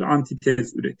dindar bir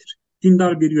antitez üretir.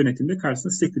 Dindar bir yönetimde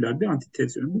karşısında seküler bir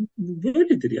antitez üretir. Bu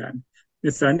böyledir yani.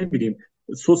 Mesela ne bileyim,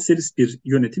 sosyalist bir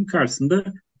yönetim karşısında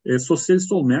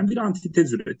sosyalist olmayan bir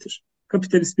antitez üretir.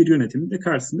 Kapitalist bir yönetimin de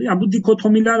karşısında, yani bu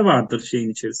dikotomiler vardır şeyin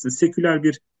içerisinde. Seküler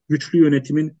bir güçlü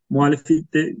yönetimin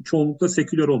muhalefeti de çoğunlukla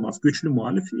seküler olmaz. Güçlü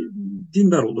muhalif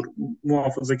dindar olur,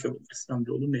 muhafazakar olur,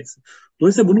 İslamcı olur, neyse.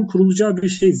 Dolayısıyla bunun kurulacağı bir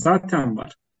şey zaten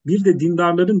var. Bir de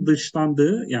dindarların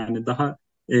dışlandığı, yani daha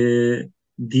e,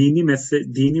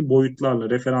 dini boyutlarla,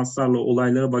 referanslarla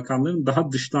olaylara bakanların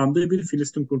daha dışlandığı bir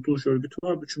Filistin Kurtuluş Örgütü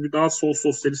var. Bu çünkü daha sol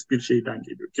sosyalist bir şeyden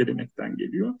geliyor, gelenekten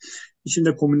geliyor.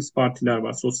 İçinde komünist partiler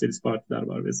var, sosyalist partiler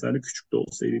var vesaire. Küçük de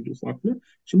olsa iri ufaklı.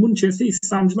 Şimdi bunun içerisinde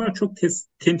İslamcılar çok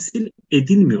temsil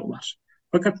edilmiyorlar.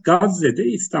 Fakat Gazze'de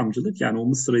İslamcılık, yani o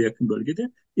Mısır'a yakın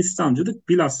bölgede İslamcılık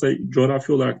bilhassa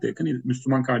coğrafi olarak da yakın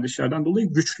Müslüman kardeşlerden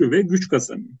dolayı güçlü ve güç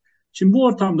kazanıyor. Şimdi bu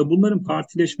ortamda bunların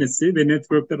partileşmesi ve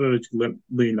networkler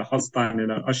aracılığıyla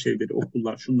hastaneler, aşevleri,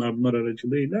 okullar, şunlar bunlar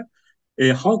aracılığıyla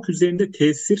halk üzerinde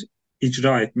tesir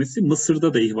icra etmesi.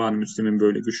 Mısır'da da İhvan-ı Müslim'in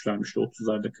böyle güçlenmişti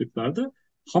 30'larda 40'larda.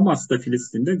 Hamas'ta,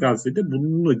 Filistin'de, Gazze'de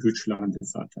bununla güçlendi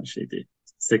zaten şeyde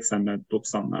 80'lerde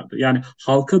 90'larda. Yani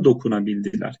halka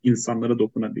dokunabildiler, insanlara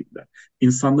dokunabildiler,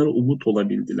 insanlara umut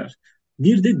olabildiler.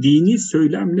 Bir de dini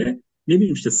söylemle ne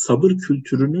bileyim işte sabır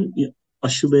kültürünü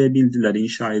aşılayabildiler,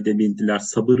 inşa edebildiler,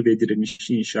 sabır ve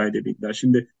direnişi inşa edebildiler.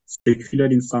 Şimdi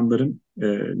seküler insanların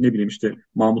ne bileyim işte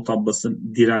Mahmut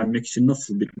Abbas'ın direnmek için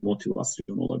nasıl bir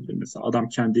motivasyon olabilir? Mesela adam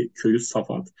kendi köyü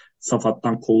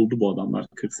Safat'tan kovuldu bu adamlar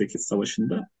 48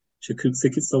 Savaşı'nda. İşte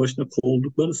 48 Savaşı'nda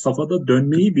kovuldukları Safat'a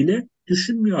dönmeyi bile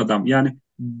düşünmüyor adam. Yani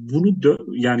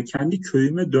yani kendi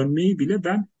köyüme dönmeyi bile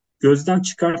ben gözden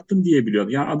çıkarttım diyebiliyor.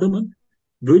 Yani adamın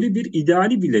böyle bir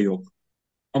ideali bile yok.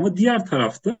 Ama diğer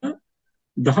tarafta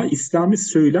daha İslami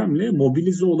söylemle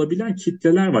mobilize olabilen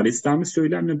kitleler var. İslami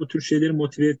söylemle bu tür şeyleri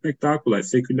motive etmek daha kolay.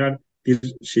 Seküler bir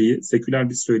şeyi, seküler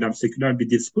bir söylem, seküler bir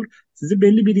diskur sizi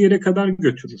belli bir yere kadar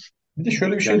götürür. Bir de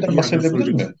şöyle bir Yani şeyden bir yerden sonra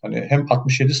bahsedebilir mi? götürür. Hani hem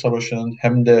 67 Savaşı'nın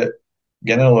hem de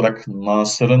genel olarak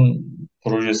Nasır'ın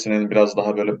projesinin biraz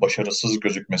daha böyle başarısız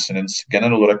gözükmesinin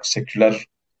genel olarak seküler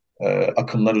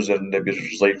akımlar üzerinde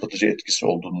bir zayıflatıcı etkisi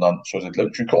olduğundan söz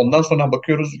edilir. Çünkü ondan sonra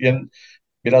bakıyoruz yani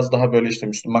biraz daha böyle işte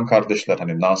Müslüman kardeşler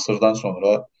hani Nasır'dan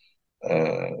sonra e,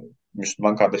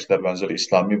 Müslüman kardeşler benzeri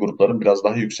İslami grupların biraz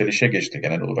daha yükselişe geçti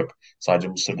genel olarak. Sadece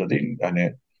Mısır'da değil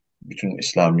hani bütün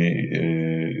İslami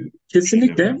şeylerin.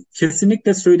 Kesinlikle,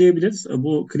 kesinlikle söyleyebiliriz.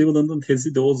 Bu Cleveland'ın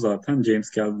tezi de o zaten.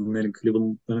 James Calvin'lerin,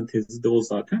 Cleveland'ların tezi de o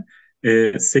zaten.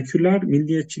 Seküler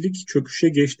milliyetçilik çöküşe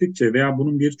geçtikçe veya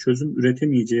bunun bir çözüm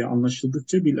üretemeyeceği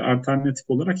anlaşıldıkça bir alternatif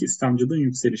olarak İslamcılığın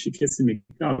yükselişi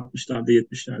kesinlikle 60'larda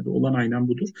 70'lerde olan aynen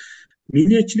budur.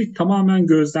 Milliyetçilik tamamen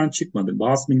gözden çıkmadı.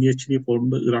 Bazı milliyetçiliği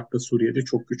formunda Irak'ta, Suriye'de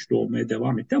çok güçlü olmaya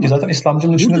devam etti Ki ama zaten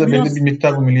İslamcılığın içinde burada de belli bir biraz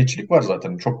miktar bu milliyetçilik var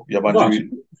zaten. Çok yabancı var. bir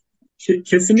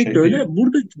Kesinlikle şey değil. öyle.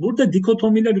 Burada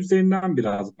dikotomiler üzerinden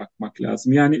biraz bakmak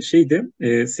lazım. Yani şeyde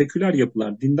seküler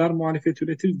yapılar dindar muhalefet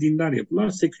üretir, dindar yapılar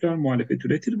seküler muhalefet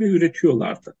üretir ve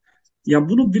üretiyorlardı. Ya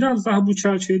bunu biraz daha bu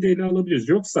çerçevede ele alabiliriz.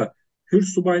 Yoksa Hür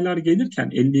subaylar gelirken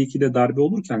 52'de darbe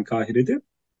olurken Kahire'de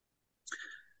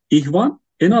İhvan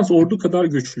en az ordu kadar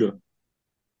güçlü.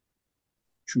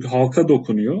 Çünkü halka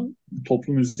dokunuyor.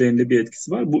 Toplum üzerinde bir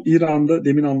etkisi var. Bu İran'da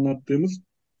demin anlattığımız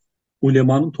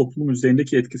ulemanın toplum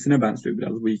üzerindeki etkisine benziyor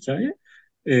biraz bu hikaye.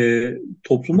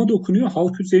 Topluma dokunuyor,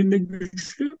 halk üzerinde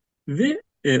güçlü ve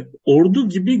ordu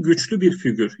gibi güçlü bir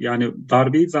figür. Yani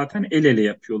darbeyi zaten el ele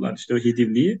yapıyorlar. İşte o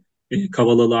Hidivli'yi,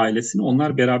 Kavalalı ailesini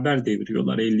onlar beraber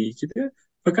deviriyorlar 52'de.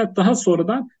 Fakat daha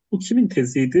sonradan bu kimin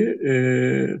teziydi?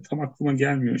 Tam aklıma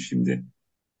gelmiyor şimdi.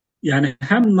 Yani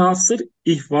hem Nasır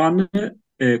ihvanı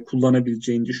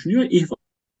kullanabileceğini düşünüyor,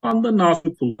 ihvan da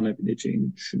Nasır'ı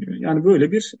kullanabileceğini düşünüyor. Yani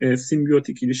böyle bir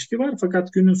simbiyotik ilişki var.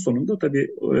 Fakat günün sonunda tabii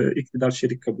iktidar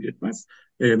şerik kabul etmez.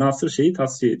 Nasır şeyi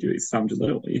tasfiye ediyor,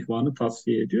 İslamcıları ihvanı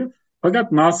tasfiye ediyor.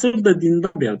 Fakat Nasır da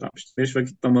dindar bir adam. İşte 5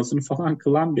 vakit namazını falan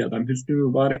kılan bir adam. Hüsnü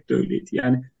Mübarek de öyleydi.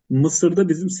 Yani Mısır'da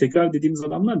bizim seküler dediğimiz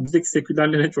adamlar bizdeki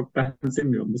sekülerlere çok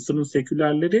benzemiyor. Mısır'ın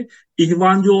sekülerleri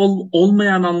ihvancı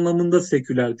olmayan anlamında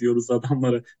seküler diyoruz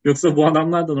adamlara. Yoksa bu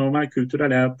adamlar da normal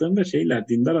kültürel hayatlarında şeyler,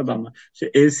 dindar adamlar.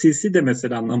 İşte LCC de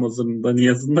mesela namazında,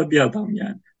 niyazında bir adam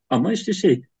yani. Ama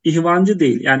işte ihvancı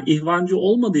değil. Yani ihvancı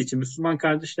olmadığı için, Müslüman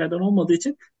kardeşlerden olmadığı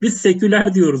için biz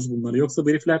seküler diyoruz bunları. Yoksa bu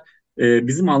herifler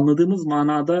bizim anladığımız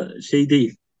manada şey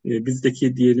değil.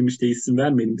 Bizdeki diyelim işte isim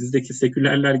vermeyelim. Bizdeki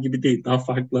sekülerler gibi değil. Daha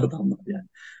farklı adamlar yani.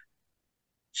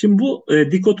 Şimdi bu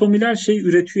dikotomiler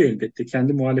üretiyor elbette.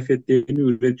 Kendi muhalefetlerini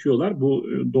üretiyorlar. Bu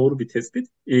doğru bir tespit.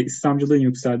 İslamcılığın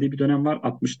yükseldiği bir dönem var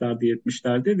 60'larda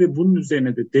 70'lerde ve bunun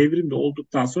üzerine de devrim de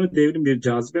olduktan sonra devrim bir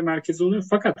cazibe merkezi oluyor.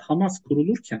 Fakat Hamas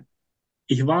kurulurken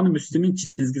İhvan-ı Müslim'in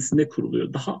çizgisinde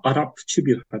kuruluyor. Daha Arapçı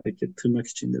bir hareket tırnak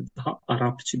içinde. Daha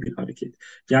Arapçı bir hareket.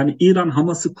 Yani İran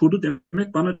Hamas'ı kurdu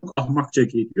demek bana çok ahmakça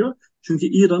geliyor. Çünkü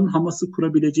İran'ın Hamas'ı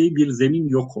kurabileceği bir zemin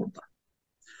yok orada.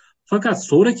 Fakat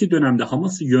sonraki dönemde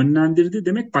Hamas'ı yönlendirdi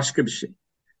demek başka bir şey.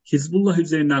 Hizbullah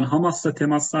üzerinden Hamas'la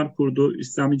temaslar kurdu,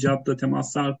 İslami Cihat'la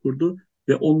temaslar kurdu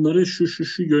ve onları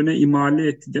şu yöne imale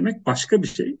etti demek başka bir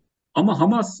şey. Ama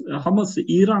Hamas'ı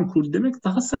İran kurdu demek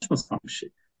daha saçma sapan bir şey.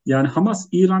 Yani Hamas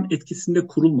İran etkisinde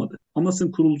kurulmadı.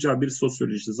 Hamas'ın kurulacağı bir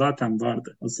sosyoloji zaten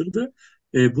vardı, hazırdı.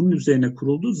 Bunun üzerine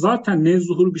kuruldu. Zaten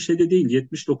nevzuhur bir şey de değil.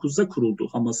 79'da kuruldu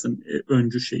Hamas'ın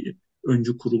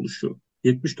öncü kuruluşu.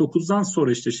 79'dan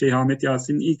sonra işte Ahmet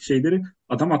Yasin'in ilk şeyleri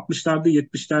adam 60'larda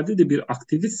 70'lerde de bir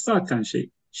aktivist zaten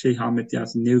Ahmet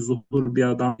Yasin. Nevzuhur bir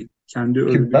adam. Kendi Ki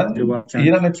örgütleri ben var.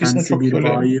 İran etkisine Kendisi çok bir şöyle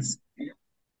vaiz.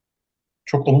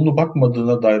 çok olumlu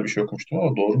bakmadığına dair bir şey okumuştum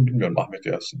ama doğru mu bilmiyorum Ahmet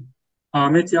Yasin.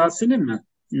 Ahmet Yasin'in mi?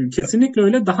 Kesinlikle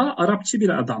öyle. Daha Arapçı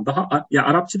bir adam. Ya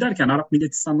Arapçı derken Arap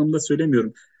milleti anlamında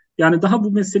söylemiyorum. Yani daha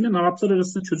bu meselenin Araplar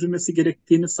arasında çözülmesi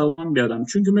gerektiğini savunan bir adam.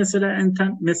 Çünkü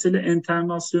mesele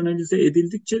enternasyonalize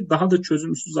edildikçe daha da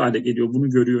çözümsüz hale geliyor. Bunu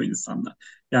görüyor insanlar.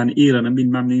 Yani İran'ın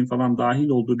bilmem neyin falan dahil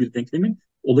olduğu bir denklemin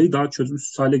olayı daha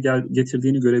çözümsüz hale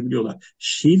getirdiğini görebiliyorlar.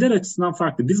 Şiiler açısından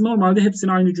farklı. Biz normalde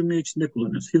hepsini aynı cümle içinde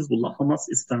kullanıyoruz. Hizbullah, Hamas,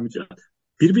 İslami Cihat.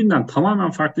 Birbirinden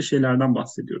tamamen farklı şeylerden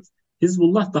bahsediyoruz.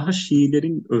 Hizbullah daha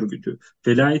Şiilerin örgütü.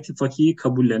 Velayeti fakihi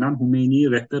kabullenen,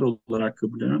 Hümeyni'yi rehber olarak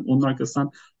kabullenen, onun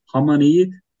arkasından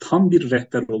Hamane'yi tam bir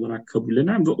rehber olarak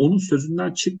kabullenen ve onun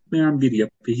sözünden çıkmayan bir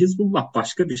yapı. Hizbullah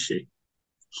başka bir şey.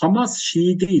 Hamas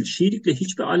Şii değil. Şiilikle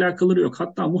hiçbir alakaları yok.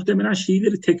 Hatta muhtemelen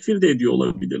Şiileri tekfir de ediyor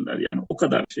olabilirler. Yani o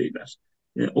kadar şeyler.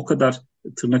 O kadar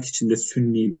tırnak içinde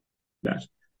sünniler.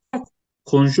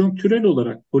 Konjonktürel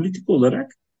olarak, politik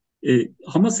olarak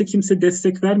Hamas'a kimse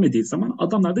destek vermediği zaman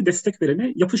adamlar da destek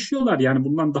verene yapışıyorlar. Yani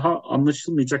bundan daha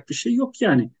anlaşılmayacak bir şey yok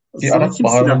yani. Bir Sana Arap kim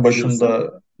Baharı'nın silah veriyorsa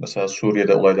başında mesela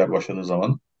Suriye'de olaylar başladığı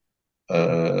zaman e,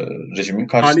 rejimin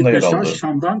karşısında Halit yer Meşal aldı.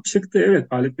 Şam'dan çıktı. Evet,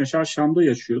 Halit Meşal Şam'da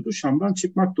yaşıyordu. Şam'dan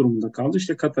çıkmak durumunda kaldı.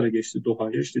 İşte Katar'a geçti,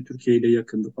 Doha'ya, işte Türkiye ile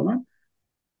yakındı falan.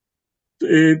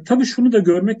 Tabii şunu da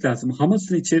görmek lazım.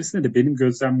 Hamas'ın içerisinde de benim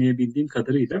gözlemleyebildiğim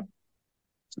kadarıyla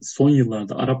son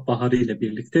yıllarda Arap Baharı ile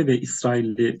birlikte ve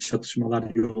İsrail'le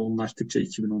çatışmalar yoğunlaştıkça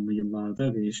 2010'lu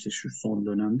yıllarda ve işte şu son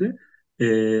dönemde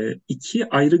iki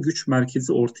ayrı güç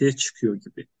merkezi ortaya çıkıyor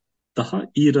gibi.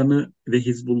 Daha İran'ı ve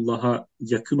Hizbullah'a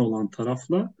yakın olan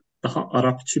tarafla daha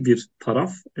Arapçı bir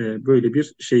taraf, böyle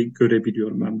bir şey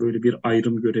görebiliyorum ben. Böyle bir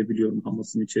ayrım görebiliyorum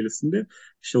Hamas'ın içerisinde.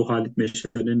 İşte o Halit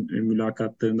Meşal'in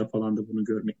mülakatlarında falan da bunu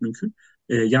görmek mümkün.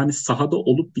 Yani sahada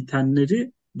olup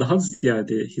bitenleri daha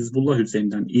ziyade Hizbullah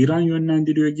üzerinden İran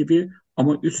yönlendiriyor gibi,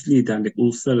 ama üst liderlik,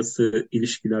 uluslararası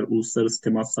ilişkiler, uluslararası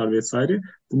temaslar vesaire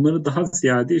bunları daha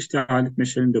ziyade işte Halit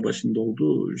Meşal'in de başında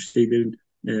olduğu şeylerin,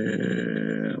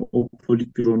 o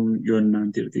politbüronun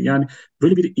yönlendirdiği. Yani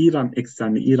böyle bir İran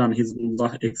eksenli, İran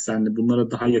Hizbullah eksenli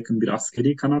bunlara daha yakın bir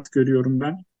askeri kanat görüyorum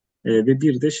ben. Ve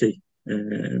bir de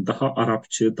daha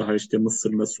Arapçı, daha işte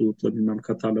Mısır'la, Suud'la bilmem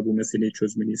Katar'la bu meseleyi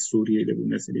çözmeliyiz, Suriye'yle bu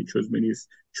meseleyi çözmeliyiz,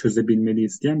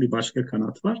 çözebilmeliyiz diyen bir başka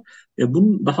kanat var.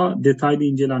 Bunun daha detaylı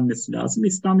incelenmesi lazım.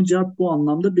 İslami Cihat bu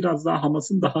anlamda biraz daha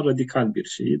Hamas'ın daha radikal bir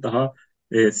şeyi, daha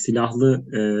silahlı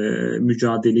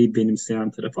mücadeleyi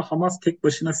benimseyen tarafı. Hamas tek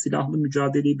başına silahlı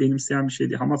mücadeleyi benimseyen bir şey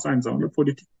değil. Hamas aynı zamanda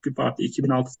politik bir parti.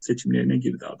 2006 seçimlerine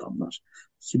girdi adamlar.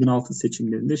 2006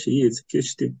 seçimlerinde şeyi ezip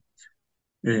geçti.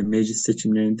 Meclis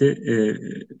seçimlerinde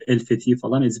El Fethi'yi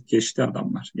falan ezip geçti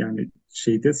adamlar. Yani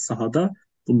şeyde sahada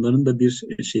bunların da bir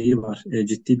şeyi var.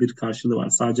 Ciddi bir karşılığı var.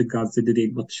 Sadece Gazze'de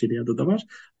değil, Batı Şeria'da da var.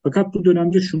 Fakat bu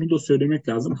dönemde şunu da söylemek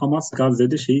lazım. Hamas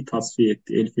Gazze'de şeyi tasfiye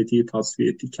etti. El Fethi'yi tasfiye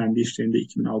etti. Kendi işlerinde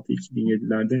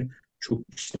 2006-2007'lerde çok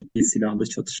ciddi silahlı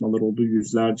çatışmalar oldu.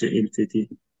 Yüzlerce El Fethi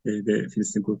ve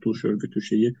Filistin Kurtuluş Örgütü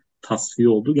şeyi tasfiye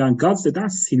oldu. Yani Gazze'den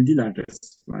sildiler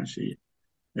resmen şeyi.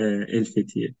 El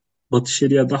Fethi'yi. Batı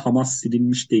Şeria'da Hamas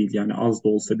silinmiş değil. Yani az da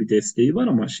olsa bir desteği var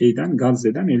ama şeyden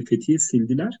Gazze'den El Fethi'yi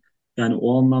sildiler. Yani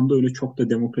o anlamda öyle çok da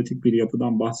demokratik bir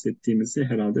yapıdan bahsettiğimizi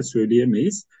herhalde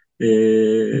söyleyemeyiz.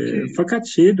 Peki Fakat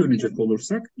şeye dönecek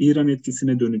olursak, İran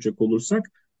etkisine dönecek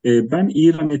olursak, ben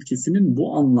İran etkisinin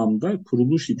bu anlamda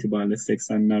kuruluş itibariyle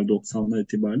 80'ler 90'lar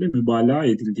itibariyle mübalağa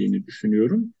edildiğini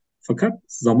düşünüyorum. Fakat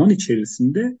zaman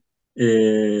içerisinde e,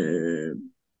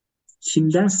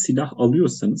 kimden silah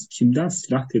alıyorsanız, kimden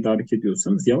silah tedarik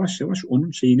ediyorsanız yavaş yavaş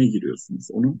onun şeyine giriyorsunuz,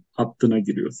 onun hattına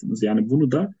giriyorsunuz. Yani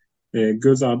bunu da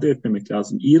göz ardı etmemek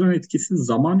lazım. İran etkisi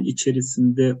zaman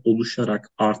içerisinde oluşarak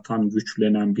artan,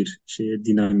 güçlenen bir şeye,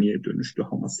 dinamiğe dönüştü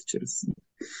Hamas içerisinde.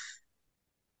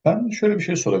 ben şöyle bir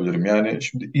şey sorabilirim. Yani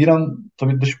şimdi İran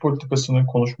tabii dış politikasını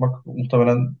konuşmak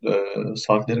muhtemelen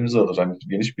saatlerimizi alır. Yani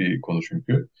geniş bir konu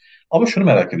çünkü. Ama şunu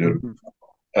merak Hı ediyorum.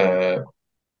 hı, E,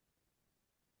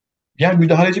 Yani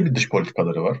müdahaleci bir dış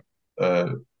politikaları var. E,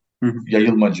 hı hı,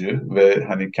 Yayılmacı ve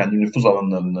hani kendi nüfuz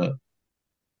alanlarını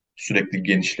sürekli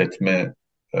genişletme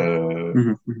e, hı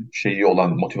hı, şeyi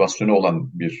olan, motivasyonu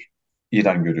olan bir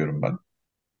İran görüyorum ben.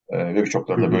 Ve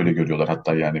birçokları hı da hı, böyle görüyorlar.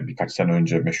 Hatta yani birkaç sene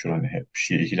önce meşhur hani hep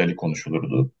Şii Hilali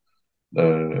konuşulurdu.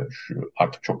 Şu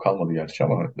artık çok kalmadı gerçi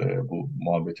ama bu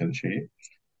muhabbetin şeyi.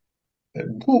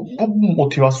 Bu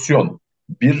motivasyon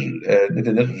bir ne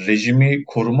denir rejimi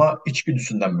koruma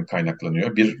içgüdüsünden mi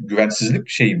kaynaklanıyor? Bir güvensizlik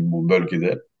şeyi mi bu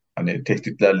bölgede? Hani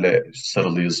tehditlerle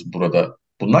sarılıyız burada.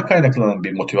 Bundan kaynaklanan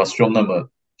bir motivasyonla mı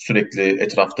sürekli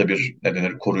etrafta bir ne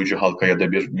denir koruyucu halka ya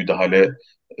da bir müdahale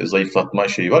zayıflatma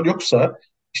şeyi var? Yoksa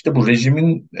işte bu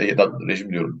rejimin ya da rejim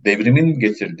diyorum devrimin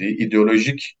getirdiği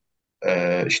ideolojik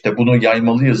işte bunu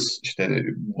yaymalıyız işte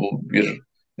bu bir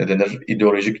ne denir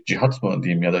ideolojik cihat mı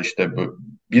diyeyim ya da işte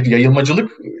bir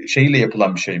yayılmacılık şeyiyle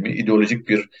yapılan bir şey mi? İdeolojik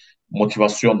bir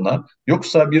motivasyonla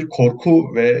yoksa bir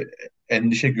korku ve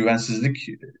endişe, güvensizlik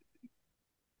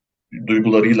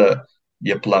duygularıyla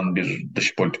yapılan bir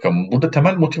dış politika mı? Burada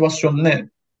temel motivasyon ne?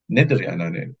 Nedir yani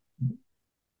hani?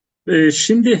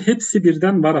 Şimdi hepsi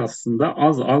birden var aslında.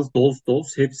 Az az, doz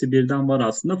doz hepsi birden var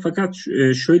aslında. Fakat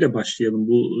şöyle başlayalım.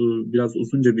 Bu biraz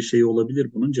uzunca bir şey olabilir.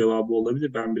 Bunun cevabı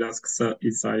olabilir. Ben biraz kısa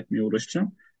izah etmeye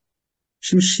uğraşacağım.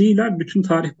 Şimdi Şiiler bütün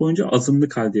tarih boyunca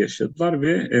azınlık halde yaşadılar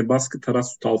ve baskı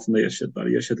tarassut altında yaşadılar.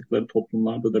 Yaşadıkları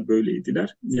toplumlarda da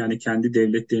böyleydiler. Yani kendi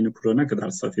devletlerini kurana kadar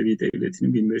Safevi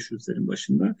Devleti'nin 1500'lerin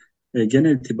başında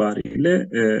genel itibariyle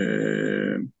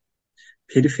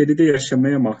periferide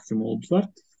yaşamaya mahkum oldular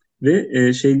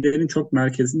ve şeylerin çok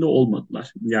merkezinde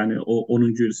olmadılar. Yani o 10.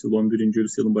 yüzyıl, 11.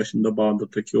 yüzyılın başında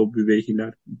Bağdat'taki o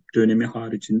Büveyhiler dönemi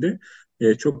haricinde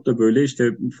çok da böyle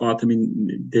işte Fatım'ın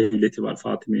devleti var.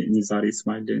 Fatimi Nizari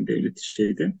İsmail'lerin devleti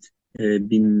şeyde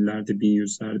binlerde, bin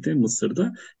yüzlerde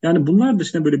Mısır'da. Yani bunlar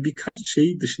dışında böyle birkaç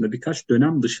şey dışında, birkaç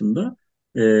dönem dışında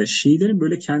Şiilerin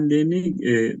böyle kendilerini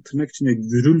tırnak içinde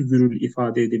gürül gürül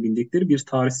ifade edebildikleri bir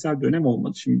tarihsel dönem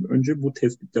olmadı. Şimdi önce bu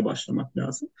tespitle başlamak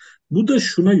lazım. Bu da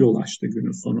şuna yol açtı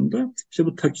günün sonunda. İşte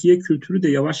bu takiye kültürü de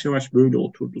yavaş yavaş böyle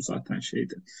oturdu zaten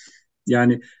şeyde.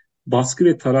 Yani baskı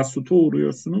ve tarassuta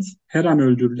uğruyorsunuz. Her an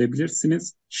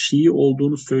öldürülebilirsiniz. Şii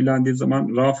olduğunu söylendiği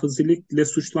zaman Rafizilikle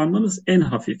suçlanmanız en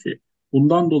hafifi.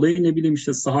 Bundan dolayı ne bileyim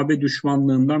işte sahabe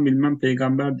düşmanlığından bilmem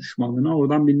peygamber düşmanlığına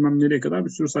oradan bilmem nereye kadar bir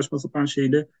sürü saçma sapan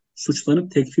şeyle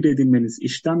suçlanıp tekfir edilmeniz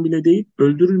işten bile değil,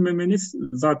 öldürülmemeniz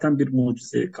zaten bir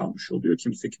mucizeye kalmış oluyor.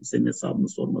 Kimse kimsenin hesabını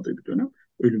sormadığı bir dönem,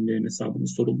 ölümlerin hesabını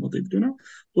sorulmadığı bir dönem.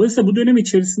 Dolayısıyla bu dönem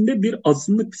içerisinde bir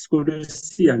azınlık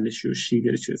psikolojisi yerleşiyor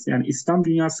Şiiler içerisinde. Yani İslam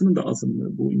dünyasının da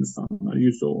azınlığı bu insanlar.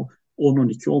 %10,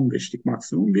 12, 15'lik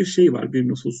maksimum bir şey var, bir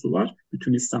nüfusu var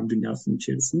bütün İslam dünyasının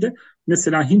içerisinde.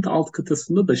 Mesela Hint alt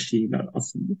kıtasında da Şiiler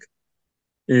azınlık.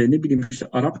 Ne bileyim işte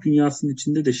Arap dünyasının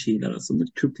içinde de Şiiler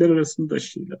azınlık. Türkler arasında da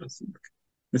Şiiler azınlık.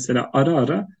 Mesela ara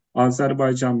ara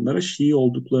Azerbaycanlılara Şii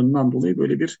olduklarından dolayı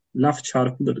böyle bir laf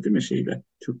çarpılır değil mi şeyle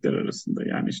Türkler arasında.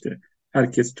 Yani işte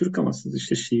herkes Türk ama siz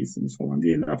işte Şiisiniz falan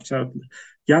diye laf çarpılır.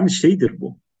 Yani şeydir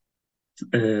bu.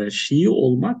 Şii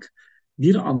olmak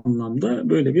bir anlamda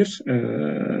böyle bir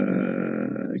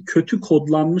kötü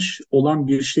kodlanmış olan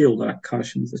bir şey olarak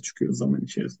karşımıza çıkıyor zaman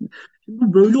içerisinde. Şimdi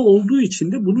bu böyle olduğu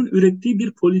için de bunun ürettiği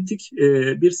bir politik,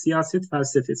 bir siyaset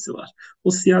felsefesi var.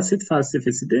 O siyaset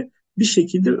felsefesi de bir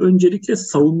şekilde öncelikle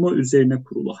savunma üzerine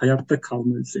kurulu, hayatta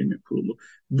kalma üzerine kurulu.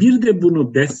 Bir de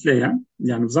bunu besleyen,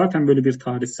 yani zaten böyle bir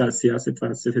tarihsel siyaset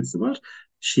felsefesi var.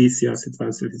 Şii siyaset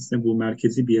felsefesine bu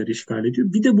merkezi bir yer işgal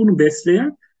ediyor. Bir de bunu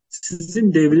besleyen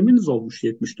sizin devriminiz olmuş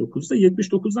 79'da.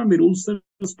 79'dan beri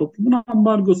uluslararası toplumun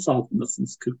ambargosu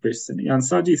altındasınız 45 sene. Yani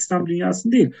sadece İslam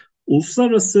dünyası değil,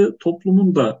 uluslararası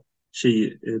toplumun da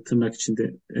tırnak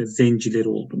içinde zencileri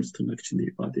olduğunuz tırnak içinde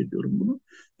ifade ediyorum bunu.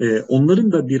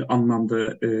 Onların da bir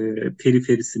anlamda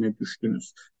periferisine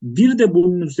düştünüz. Bir de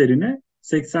bunun üzerine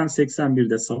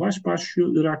 80-81'de savaş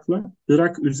başlıyor Irak'la.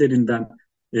 Irak üzerinden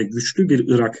güçlü bir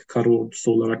Irak kara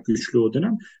ordusu olarak güçlü o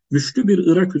dönem. Güçlü bir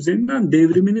Irak üzerinden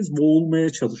devriminiz boğulmaya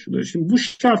çalışılıyor. Şimdi bu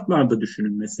şartlarda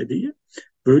düşünün meseleyi.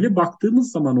 Böyle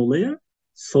baktığımız zaman olaya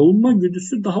savunma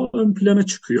güdüsü daha ön plana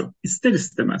çıkıyor. İster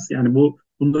istemez. Yani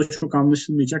bunda çok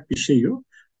anlaşılmayacak bir şey yok.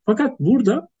 Fakat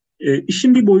burada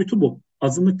işin bir boyutu bu.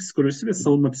 Azınlık psikolojisi ve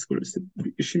savunma psikolojisi.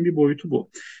 İşin bir boyutu bu.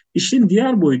 İşin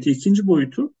diğer boyutu, ikinci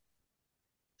boyutu,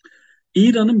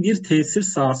 İran'ın bir tesir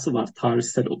sahası var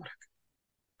tarihsel olarak.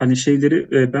 Hani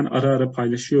ben ara ara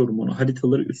paylaşıyorum onu.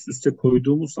 Haritaları üst üste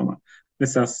koyduğumuz zaman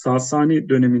mesela Sasani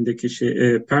dönemindeki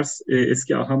Pers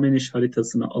eski Ahameniş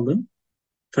haritasını alın.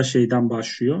 Ta şeyden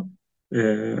başlıyor.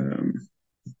 E,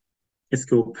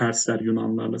 Eski o Persler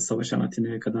Yunanlarla savaşan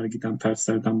Atina'ya kadar giden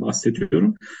Perslerden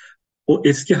bahsediyorum. O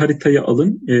eski haritayı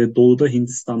alın. Doğuda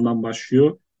Hindistan'dan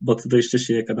başlıyor. Batıda işte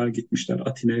şeye kadar gitmişler.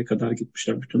 Atina'ya kadar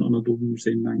gitmişler. Bütün Anadolu'nun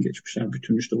üzerinden geçmişler.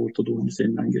 Bütün işte Orta Doğu'nun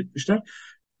üzerinden geçmişler.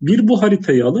 Bir bu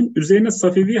haritayı alın. Üzerine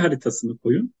Safevi haritasını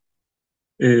koyun.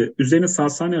 Üzerine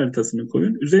Sasani haritasını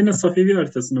koyun. Üzerine Safevi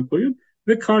haritasını koyun.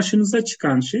 Ve karşınıza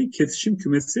çıkan kesişim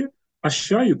kümesi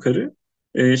aşağı yukarı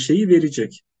şeyi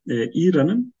verecek.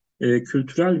 İran'ın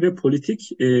kültürel ve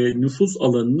politik nüfuz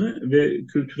alanını ve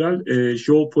kültürel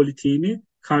jeopolitiğini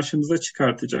karşımıza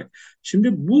çıkartacak. Şimdi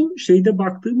bu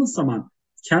baktığımız zaman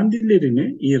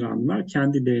İranlılar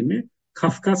kendilerini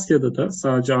Kafkasya'da da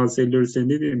sadece Azeriler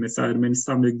üzerinde değil, mesela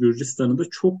Ermenistan ve Gürcistan'ı da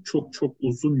çok çok çok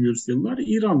uzun yüzyıllar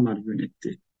İranlar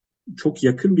yönetti. Çok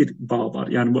yakın bir bağ var.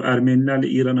 Yani bu Ermenilerle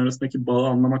İran arasındaki bağı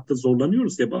anlamakta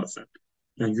zorlanıyoruz ya bazen.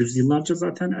 Yani yüzyıllarca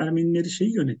zaten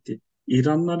Ermenileri yönetti.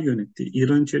 İranlar yönetti.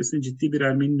 İran içerisinde ciddi bir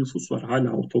Ermeni nüfus var.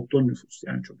 Hala otokton nüfus,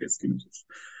 yani çok eski nüfus.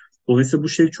 Dolayısıyla bu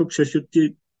çok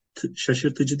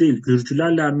şaşırtıcı değil.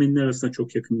 Gürcülerle Ermeniler arasında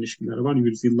çok yakın ilişkiler var.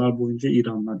 Yüzyıllar boyunca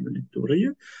İranlar yönetti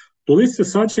orayı. Dolayısıyla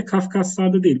sadece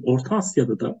Kafkaslar'da değil, Orta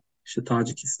Asya'da da işte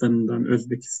Tacikistan'ından,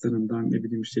 Özbekistan'ından ne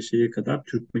bileyim işte kadar,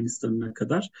 Türkmenistan'a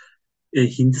kadar,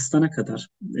 Hindistan'a kadar,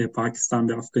 Pakistan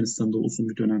ve Afganistan'da uzun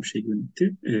bir dönem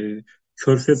yönetti.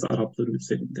 Körfez Arapları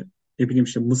üzerinde. Ne bileyim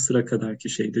işte Mısır'a kadarki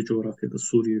coğrafyada,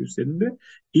 Suriye üzerinde.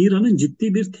 İran'ın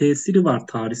ciddi bir tesiri var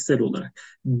tarihsel olarak.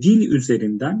 Din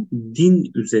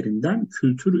üzerinden,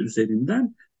 kültür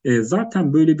üzerinden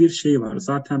zaten böyle bir var.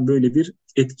 Zaten böyle bir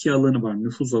etki alanı var,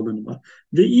 nüfuz alanı var.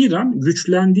 Ve İran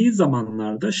güçlendiği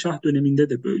zamanlarda Şah döneminde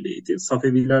de böyleydi.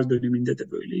 Safeviler döneminde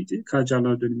de böyleydi.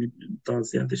 Kacarlar dönemi daha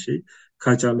ziyade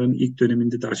Kacarların ilk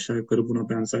döneminde de aşağı yukarı buna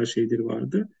benzer şeyleri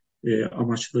vardı.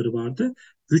 Amaçları vardı.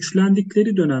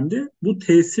 Güçlendikleri dönemde bu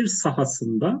tesir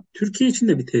sahasında, Türkiye için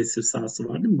de bir tesir sahası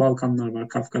var değil mi? Balkanlar var,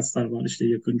 Kafkaslar var, işte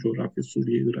yakın coğrafya,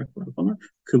 Suriye, Irak var falan,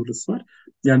 Kıbrıs var.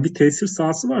 Yani bir tesir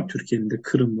sahası var Türkiye'nin de,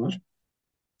 Kırım var.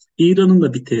 İran'ın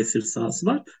da bir tesir sahası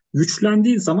var.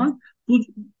 Güçlendiği zaman bu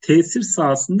tesir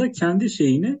sahasında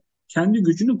kendi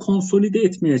gücünü konsolide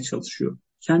etmeye çalışıyor.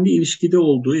 Kendi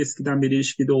eskiden beri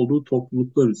ilişkide olduğu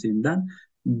topluluklar üzerinden,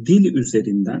 dil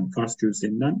üzerinden, Farsça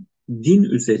üzerinden, din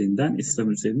üzerinden,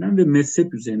 İslam üzerinden ve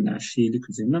mezhep üzerinden, Şiilik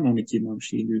üzerinden, 12 İmam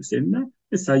Şiiliği üzerinden.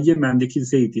 Mesela Yemen'deki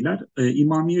Zeydiler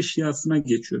İmamiye Şiasına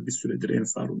geçiyor bir süredir,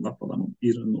 Ensarullah falan,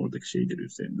 İran'ın oradaki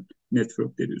üzerinden,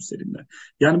 networkleri üzerinden.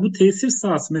 Yani bu tesir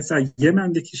sahası, mesela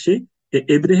Yemen'deki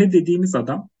Ebrehe dediğimiz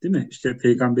adam değil mi? İşte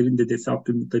peygamberin dedesi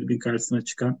Abdülmuttalib'in karşısına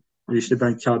çıkan ve işte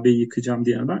ben Kabe'yi yıkacağım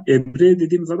diyen adam. Ebrehe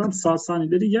dediğimiz adam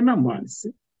Sasanileri Yemen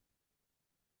valisi.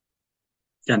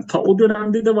 Yani ta o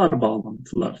dönemde de var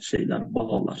bağlantılar,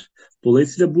 bağlar.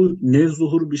 Dolayısıyla bu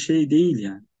nevzuhur bir şey değil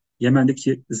yani.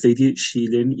 Yemen'deki Zeydi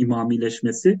Şiilerin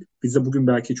imamileşmesi bize bugün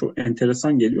belki çok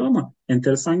enteresan geliyor ama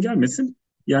enteresan gelmesin.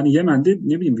 Yani Yemen'de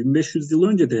ne bileyim 1500 yıl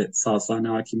önce de Sasani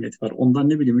hakimiyeti var. Ondan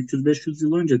ne bileyim 300-500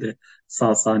 yıl önce de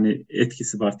Sasani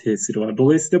etkisi var, tesiri var.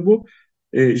 Dolayısıyla bu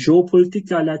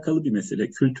jeopolitikle alakalı bir mesele.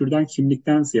 Kültürden,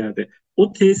 kimlikten ziyade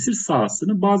o tesir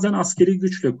sahasını bazen askeri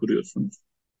güçle kuruyorsunuz.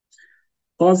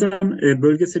 Bazen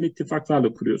bölgesel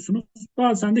ittifaklarla kuruyorsunuz.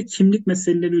 Bazen de kimlik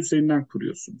meseleleri üzerinden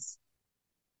kuruyorsunuz.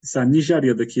 Mesela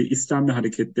Nijerya'daki İslami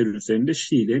hareketler üzerinde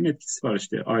Şiilerin etkisi var.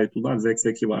 İşte Ayetullah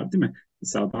Zekzeki var değil mi?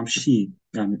 Mesela adam Şii,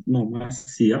 yani normal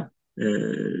siyah, e,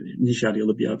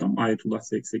 Nijeryalı bir adam Ayetullah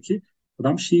Zekzeki.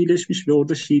 Adam Şiileşmiş ve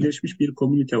orada Şiileşmiş bir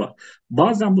komünite var.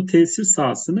 Bazen bu tesir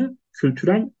sahasını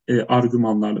kültürel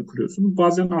argümanlarla kuruyorsunuz.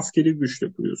 Bazen askeri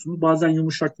güçle kuruyorsunuz. Bazen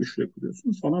yumuşak güçle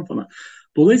kuruyorsunuz falan falan.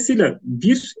 Dolayısıyla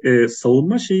bir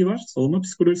savunma şeyi var, savunma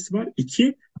psikolojisi var.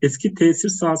 İki, eski tesir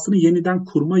sahasını yeniden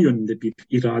kurma yönünde bir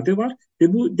irade var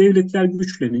ve bu devletler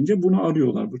güçlenince bunu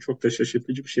arıyorlar. Bu çok da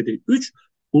şaşırtıcı bir şey değil. Üç,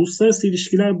 uluslararası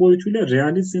ilişkiler boyutuyla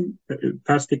realizm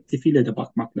perspektifiyle de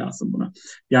bakmak lazım buna.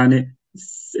 Yani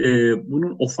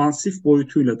bunun ofansif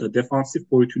boyutuyla da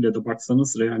defansif boyutuyla da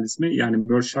baksanız realizme, yani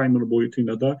Mersheimer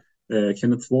boyutuyla da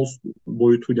Kenneth Walsh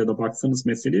boyutuyla da baksanız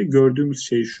meseleye, gördüğümüz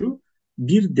şey şu: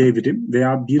 bir devrim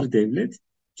veya bir devlet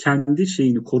kendi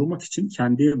şeyini korumak için,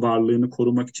 kendi varlığını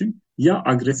korumak için ya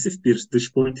agresif bir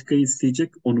dış politikayı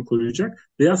isteyecek, onu koruyacak,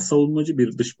 veya savunmacı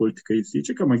bir dış politikayı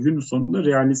isteyecek, ama günün sonunda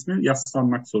realizme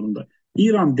yaslanmak zorunda.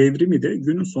 İran devrimi de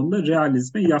günün sonunda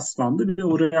realizme yaslandı ve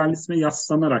o realizme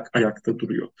yaslanarak ayakta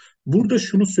duruyor. Burada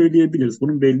şunu söyleyebiliriz.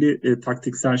 Bunun belli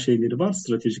taktiksel şeyleri var,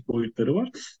 stratejik boyutları var.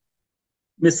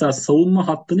 Mesela savunma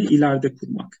hattını ileride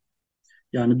kurmak.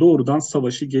 Yani doğrudan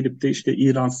savaşı gelip de işte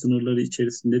İran sınırları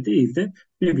içerisinde değil de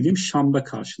ne bileyim Şam'da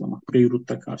karşılamak,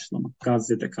 Beyrut'ta karşılamak,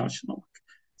 Gazze'de karşılamak.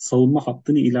 Savunma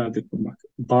hattını ileride kurmak,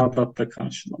 Bağdat'ta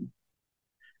karşılamak.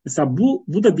 Mesela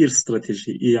bu da bir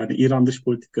strateji. Yani İran dış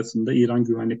politikasında, İran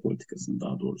güvenlik politikasında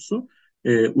daha doğrusu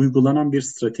uygulanan bir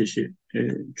strateji.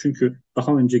 Çünkü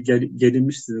daha önce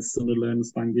gelinmiş, sizin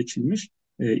sınırlarınızdan geçilmiş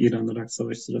İran-Irak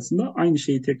savaşı sırasında, aynı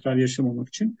şeyi tekrar yaşamamak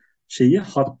için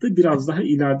hattı biraz daha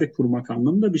ileride kurmak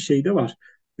anlamında bir şey de var.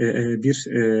 Bir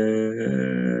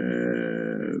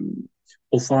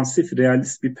ofansif,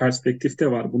 realist bir perspektif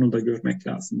de var. Bunu da görmek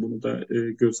lazım. Bunu da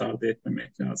göz ardı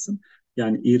etmemek lazım.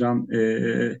 Yani İran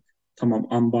tamam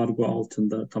ambargo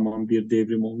altında, tamam bir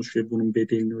devrim olmuş ve bunun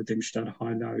bedelini ödemişler,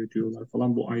 hala ödüyorlar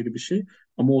falan, bu ayrı bir şey.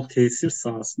 Ama o tesir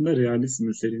sahasında realizm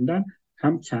üzerinden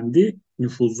hem kendi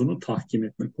nüfuzunu tahkim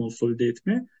etme, konsolide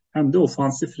etme, hem de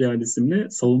ofansif realizmle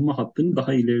savunma hattını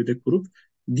daha ileride kurup,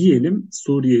 diyelim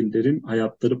Suriyelilerin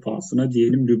hayatları pahasına,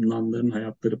 diyelim Lübnanlıların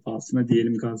hayatları pahasına,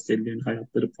 diyelim Gazze'lilerin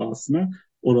hayatları pahasına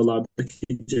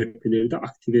oralardaki cepheleri de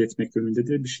aktive etmek yönünde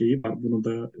de bir şeyi var. Bunu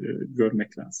da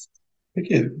görmek lazım.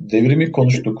 Peki devrimi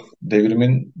konuştuk.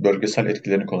 Devrimin bölgesel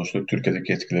etkilerini konuştuk.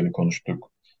 Türkiye'deki etkilerini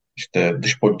konuştuk. İşte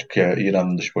dış politikaya,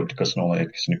 İran'ın dış politikasına olan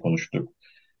etkisini konuştuk.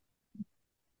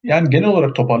 Yani genel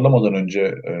olarak toparlamadan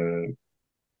önce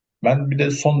ben bir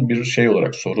de son bir şey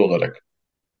olarak, soru olarak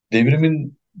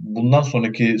devrimin bundan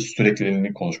sonraki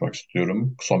sürekliliğini konuşmak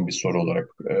istiyorum. Son bir soru olarak.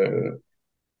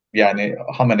 Yani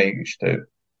Hamenei işte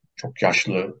çok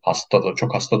yaşlı, hasta da,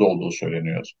 çok hasta da olduğu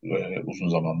söyleniyor uzun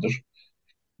zamandır.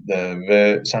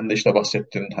 Ve sen de işte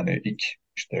bahsettin hani ilk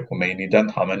işte Hümeyni'den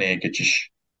Hamenei'ye geçiş,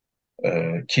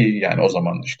 ki yani o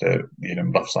zaman işte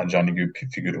diyelim Rafsanjani gibi bir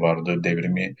figür vardı.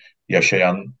 Devrimi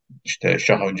yaşayan, işte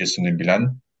Şah öncesini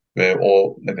bilen ve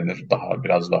o ne denir daha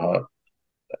biraz daha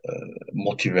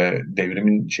motive,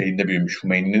 devrimin şeyinde büyümüş,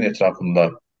 Hümeyni'nin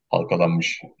etrafında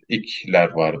halkalanmış ilkler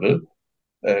vardı.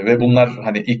 Ve bunlar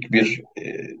hani ilk bir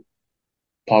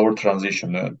power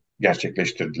transition'ı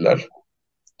gerçekleştirdiler.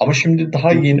 Ama şimdi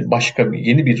daha Hı hı, yeni, başka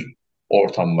yeni bir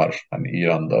ortam var hani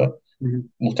İran'da. hı hı,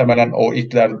 Muhtemelen o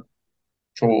ilkler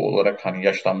çoğu olarak hani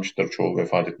yaşlanmıştır, çoğu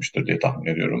vefat etmiştir diye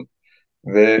tahmin ediyorum.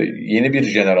 Ve yeni bir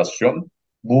jenerasyon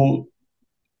bu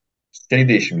şey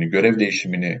değişimini, görev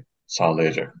değişimini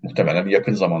sağlayacak. Muhtemelen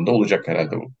yakın zamanda olacak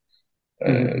herhalde bu.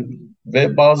 hı hı, Ee,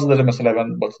 Ve bazıları mesela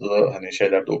ben Batı'da hani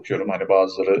şeylerde okuyorum, hani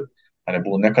bazıları hani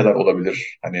bu ne kadar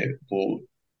olabilir, hani bu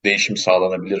değişim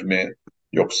sağlanabilir mi,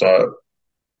 yoksa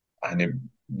hani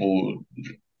bu,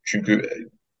 çünkü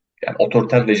yani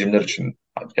otoriter rejimler için,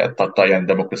 hatta yani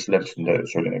demokrasiler için de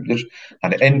söylenebilir.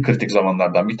 Hani en kritik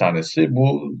zamanlardan bir tanesi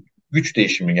bu güç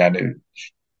değişimi, yani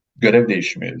görev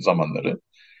değişimi zamanları.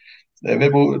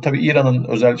 Ve bu tabii İran'ın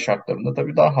özel şartlarında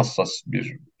tabii daha hassas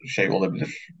bir şey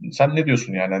olabilir. Sen ne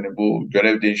diyorsun yani, hani bu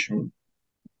görev değişimi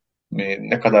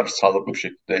ne kadar sağlıklı bir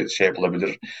şekilde şey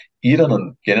yapılabilir?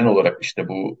 İran'ın genel olarak işte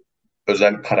bu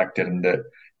özel karakterinde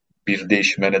bir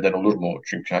değişime neden olur mu?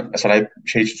 Çünkü mesela hep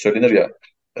şey için söylenir ya,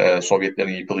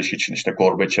 Sovyetlerin yıkılışı için işte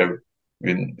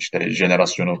Gorbaçov'un işte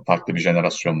jenerasyonu farklı bir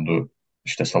jenerasyondu.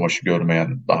 İşte savaşı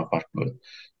görmeyen daha farklı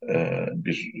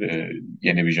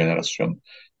yeni bir jenerasyon.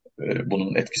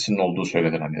 Bunun etkisinin olduğu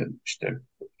söylenir hani işte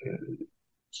e,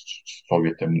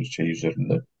 Sovyetlerin şeyi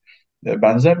üzerinde.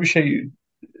 Benzer bir şey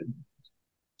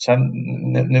Sen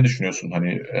ne düşünüyorsun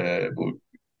hani bu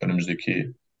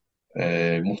önümüzdeki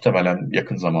muhtemelen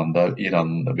yakın zamanda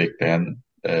İran'da bekleyen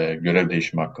görev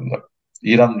değişimi hakkında?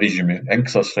 İran rejimi, en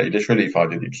kısa sırayla şöyle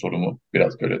ifade edeyim sorumu,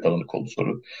 biraz böyle dağınık oldu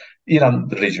soru. İran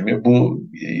rejimi bu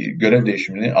görev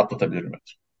değişimini atlatabilir mi?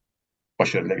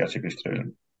 Başarıyla gerçekleştirebilir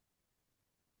mi?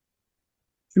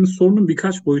 Şimdi sorunun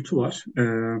birkaç boyutu var.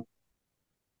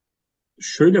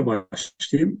 Şöyle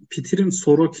başlayayım. Peter'in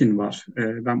Sorokin var.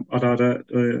 Ben ara ara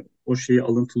o şeyi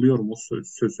alıntılıyorum, o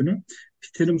sözünü.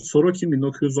 Peter'in Sorokin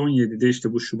 1917'de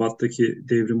işte bu Şubat'taki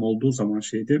devrim olduğu zaman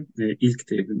şeydi. İlk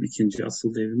devrim, ikinci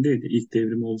asıl devrim değildi. İlk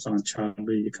devrim olduğu zaman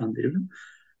Çarlığı yıkan devrim.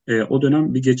 O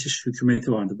dönem bir geçiş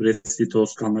hükümeti vardı.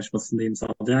 Brest-Litovsk Anlaşması'nda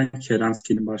imzalayan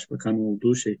Kerenski'nin başbakan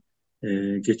olduğu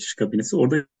geçiş kabinesi.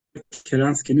 Orada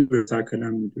Kerenski'nin özel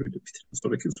kalem müdürüydü Peter'in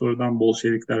Sorokin. Sonradan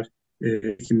Bolşevikler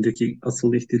Ekim'deki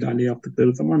asıl ihtilali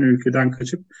yaptıkları zaman ülkeden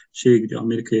kaçıp şeye gidiyor,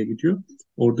 Amerika'ya gidiyor.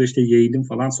 Orada işte Yale'in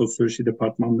falan sosyoloji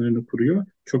departmanlarını kuruyor.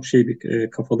 Çok bir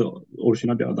kafalı,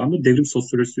 orijinal bir adamdı. Devrim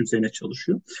sosyolojisi üzerine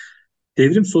çalışıyor.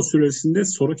 Devrim sosyolojisinde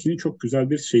Sorokin'in çok güzel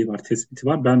bir var, tespiti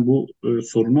var. Ben bu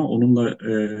soruna onunla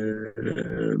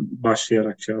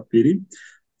başlayarak cevap vereyim.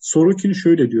 Sorokin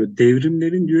şöyle diyor,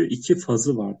 devrimlerin diyor iki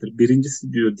fazı vardır.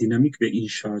 Birincisi diyor dinamik ve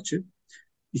inşacı.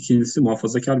 İkincisi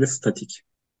muhafazakar ve statik.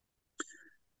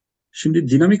 Şimdi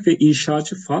dinamik ve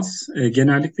inşacı faz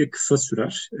genellikle kısa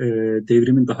sürer.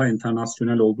 Devrimin daha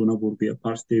internasyonel olduğuna vurgu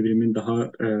yapar. Devrimin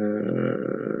daha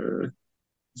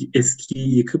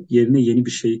eskiyi yıkıp yerine yeni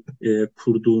bir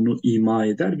kurduğunu ima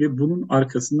eder ve bunun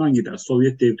arkasından gider.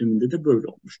 Sovyet devriminde de böyle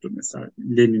olmuştur. Mesela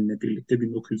Lenin'le birlikte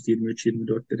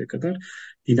 1923-24'lere kadar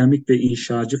dinamik ve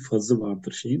inşacı fazı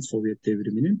vardır Sovyet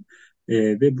devriminin.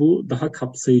 Ve bu daha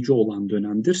kapsayıcı olan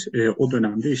dönemdir. O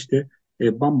dönemde işte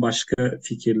bambaşka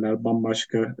fikirler,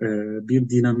 bambaşka bir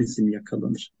dinamizm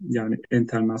yakalanır. Yani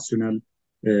internasyonel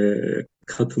e,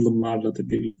 katılımlarla da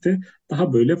birlikte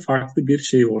daha böyle farklı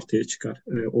bir ortaya çıkar,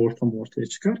 ortam ortaya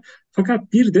çıkar.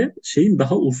 Fakat bir de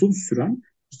daha uzun süren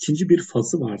ikinci bir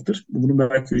fazı vardır. Bunun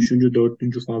belki üçüncü,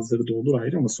 dördüncü fazları da olur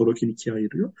ayrı ama Sorokin ikiye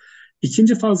ayırıyor.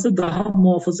 İkinci fazda daha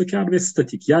muhafazakar ve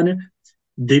statik. Yani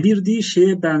devirdiği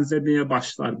şeye benzemeye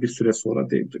başlar bir süre sonra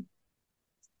devrim.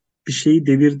 Bir şeyi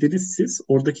devirdiniz siz,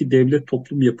 oradaki devlet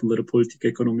toplum yapıları, politik,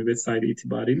 ekonomi vesaire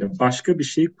itibariyle başka bir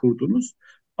şey kurdunuz.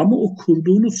 Ama o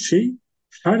kurduğunuz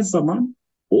her zaman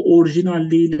o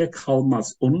orijinalliğiyle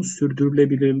kalmaz. Onun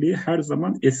sürdürülebilirliği her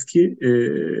zaman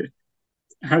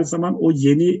her zaman o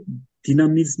yeni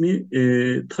dinamizmi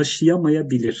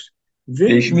taşıyamayabilir. Ve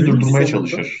Değişimi günün durdurmaya sonunda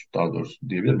çalışır daha doğrusu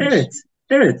diyebilir miyiz? evet,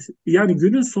 evet. Yani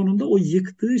günün sonunda o e,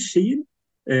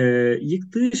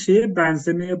 yıktığı şeye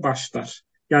benzemeye başlar.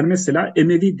 Yani mesela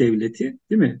Emevi devleti,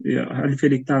 değil mi?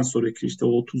 Halifelikten sonraki işte o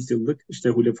 30 yıllık işte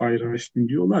Hulefai Raşidin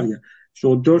diyorlar ya. İşte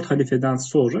o dört halifeden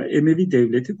sonra Emevi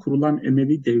devleti, kurulan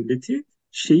Emevi devleti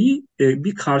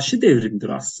bir karşı devrimdir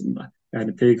aslında.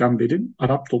 Yani peygamberin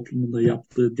Arap toplumunda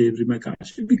yaptığı devrime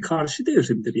karşı bir karşı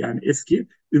devrimdir. Yani eski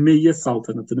Ümeyye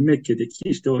saltanatını Mekke'deki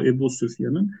işte o Ebu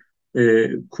Süfyan'ın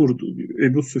kurdu,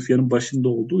 Ebu Süfyan'ın başında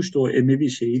olduğu işte o Emevi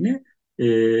e,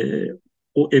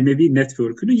 o Emevi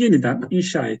network'ünü yeniden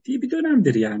inşa ettiği bir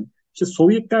dönemdir yani. İşte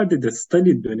Sovyetlerde de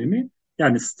Stalin dönemi,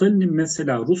 yani Stalin'in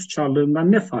mesela Rus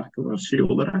Çarlığından ne farkı var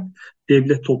olarak,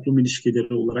 devlet toplum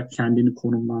ilişkileri olarak kendini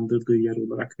konumlandırdığı yer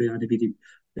olarak ve yani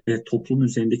toplum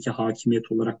üzerindeki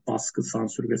hakimiyet olarak baskı,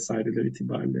 sansür vesaireler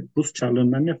itibariyle Rus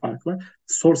Çarlığından ne fark var?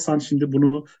 Sorsan şimdi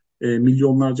bunu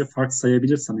milyonlarca fark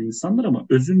sayabilir sana insanlar ama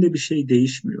özünde bir şey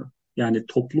değişmiyor. Yani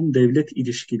toplum devlet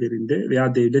ilişkilerinde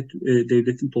veya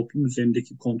devletin toplum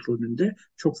üzerindeki kontrolünde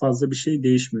çok fazla bir şey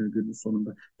değişmiyor günün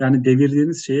sonunda. Yani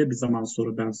devirdiğiniz şeye bir zaman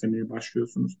sonra benzemeye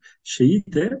başlıyorsunuz.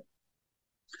 De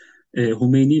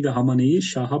Hümeyni ve Hamane'yi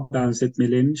Şah'a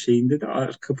benzetmelerinin de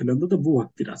arka planında da bu var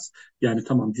biraz. Yani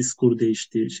tamam, diskur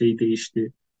değişti,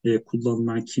 değişti,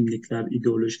 kullanılan kimlikler,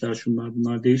 ideolojiler, şunlar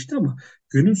bunlar değişti ama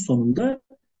günün sonunda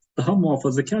daha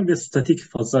muhafazakar ve statik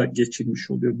faza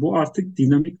geçilmiş oluyor. Bu artık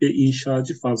dinamik ve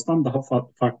inşacı fazdan daha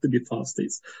farklı bir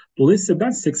fazdayız. Dolayısıyla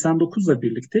ben 89'la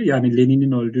birlikte, yani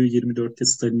Lenin'in öldüğü 24'te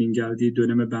Stalin'in geldiği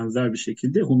döneme benzer bir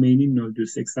şekilde Hümeyni'nin öldüğü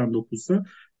 89'da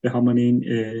ve Hamane'in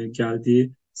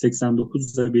geldiği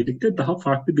 89'la birlikte daha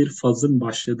farklı bir fazın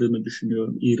başladığını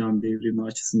düşünüyorum İran devrimi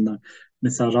açısından.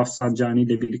 Mesela Rafsanjani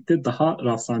ile birlikte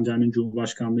Rafsanjani'nin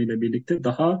Cumhurbaşkanlığı ile birlikte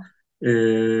e,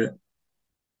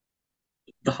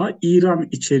 daha İran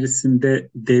içerisinde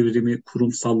devrimi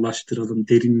kurumsallaştıralım,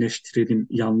 derinleştirelim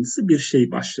yanlısı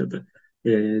bir başladı.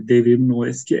 devrimin o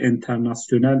eski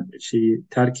enternasyonel şeyi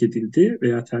terk edildi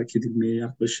veya terk edilmeye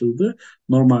yaklaşıldı.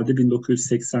 Normalde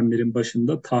 1980'lerin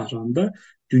başında Tahran'da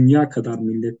dünya kadar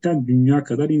milletten dünya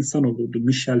kadar insan olurdu.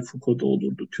 Michel Foucault da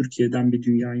olurdu. Türkiye'den bir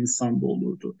dünya insan da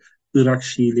olurdu. Irak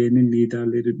Şiilerinin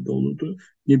liderleri de olurdu.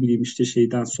 Ne bileyim işte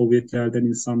şeyden Sovyetlerden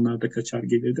insanlar da kaçar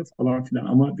gelirdi falan filan.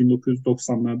 Ama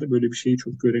 1990'larda böyle bir şeyi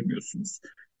çok göremiyorsunuz.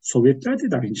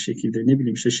 Sovyetlerde de aynı şekilde ne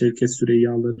bileyim işte Şevket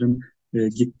Süreyyaların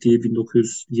gittiği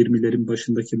 1920'lerin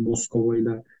başındaki Moskova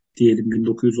ile diyelim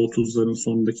 1930'ların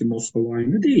sonundaki Moskova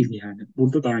aynı değil yani.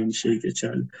 Burada da aynı şey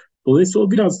geçerli. Dolayısıyla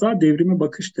o biraz daha devrime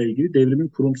bakışla ilgili, devrimin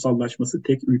kurumsallaşması,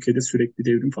 tek ülkede sürekli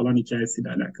devrim falan hikayesiyle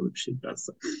alakalı bir şey biraz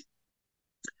da.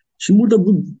 Şimdi burada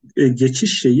bu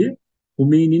geçiş şeyi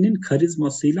Hümeyni'nin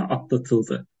karizmasıyla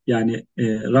atlatıldı. Yani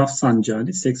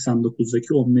Rafsanjani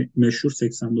 89'daki o meşhur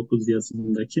 89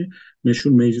 yazımındaki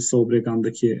meşhur Meclis-i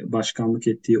Obregan'daki başkanlık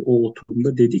ettiği o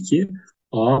oturumda dedi ki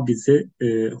bize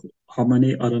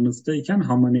Hamaney aranızdayken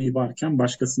Hamaney varken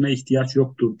başkasına ihtiyaç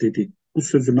yoktur dedi. Bu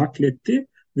sözü nakletti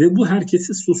ve bu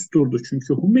herkesi susturdu.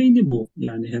 Çünkü Hümeyni bu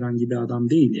yani herhangi bir adam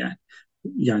değil yani.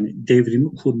 Yani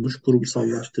devrimi kurmuş,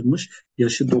 kurumsallaştırmış,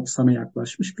 yaşı 90'a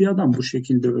yaklaşmış bir adam bu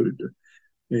şekilde öldü.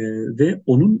 Ve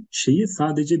onun şeyi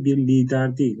sadece bir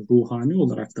lider değil, ruhani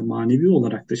olarak da manevi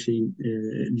olarak da şeyin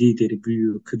lideri,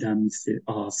 büyüğü, kıdemlisi,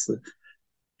 ağası.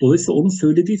 Dolayısıyla onun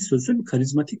söylediği sözün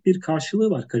karizmatik bir karşılığı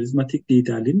var. Karizmatik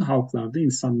liderliğin halklarda,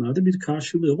 insanlarda bir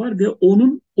karşılığı var ve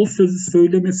onun o sözü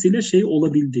söylemesiyle şey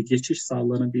olabildi, geçiş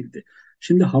sağlanabildi.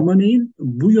 Şimdi Hamaney'in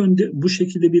bu yönde bu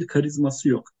şekilde bir karizması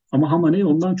yok. Ama Hamaney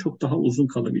ondan çok daha uzun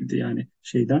kalabildi. Yani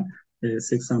şeyden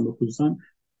 89'dan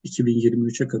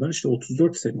 2023'e kadar işte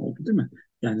 34 sene oldu değil mi?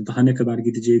 Yani daha ne kadar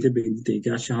gideceği de belli değil.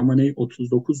 Gerçi Hamaney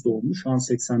 39 doğmuş, şu an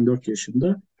 84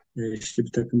 yaşında. İşte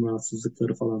bir takım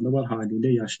rahatsızlıkları falan da var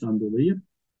haliyle yaştan dolayı.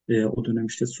 O dönem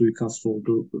işte suikast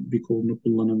oldu, bir kolunu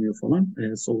kullanamıyor falan,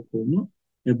 sol kolunu.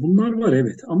 Bunlar var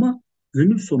evet ama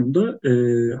günün sonunda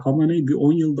Hamaney bir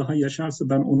 10 yıl daha yaşarsa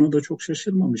ben ona da çok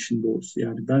şaşırmamışım doğrusu.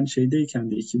 Yani ben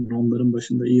şeydeyken de 2010'ların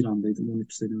başında İran'daydım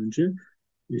 13 sene önce.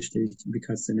 İşte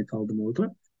birkaç sene kaldım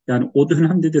orada. Yani o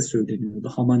dönemde de söyleniyordu.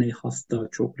 Hamaney hasta,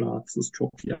 çok rahatsız,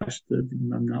 çok yaşlı,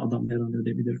 bilmem ne adam her an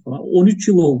ölebilir falan. 13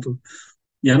 yıl oldu.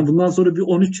 Yani bundan sonra bir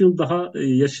 13 yıl daha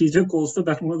yaşayacak olsa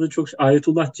ben ona da çok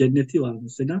Ayetullah Cenneti var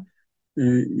mesela.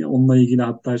 Onunla ilgili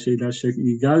hatta şeyler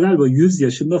galiba 100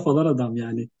 yaşında falan adam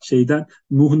yani şeyden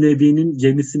Nuh Nebi'nin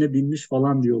gemisine binmiş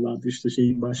falan diyorlardı işte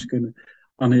şeyin başkanı.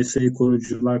 Anayasayı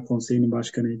Korucular Konseyi'nin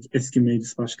başkanı, eski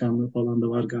meclis başkanlığı falan da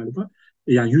var galiba.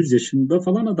 Yani 100 yaşında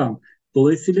falan adam.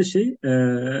 Dolayısıyla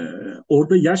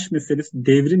orada yaş meselesi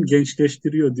devrim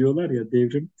gençleştiriyor diyorlar ya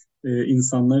devrim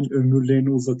insanların ömürlerini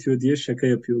uzatıyor diye şaka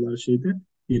yapıyorlar şeyde.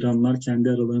 İranlılar kendi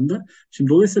aralarında. Şimdi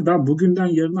dolayısıyla ben bugünden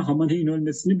yarına Hamaney'in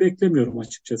ölmesini beklemiyorum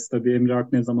açıkçası. Tabii Emre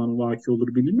Ak ne zaman vaki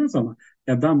olur bilinmez ama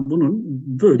ya ben bunun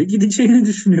böyle gideceğini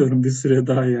düşünüyorum bir süre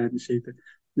daha yani şeyde.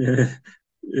 E,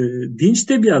 Dinç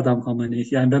de bir adam Hamaney.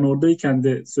 Yani ben oradayken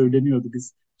de söyleniyordu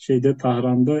biz şeyde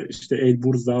Tahran'da işte El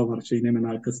Burz Dağı var şeyin hemen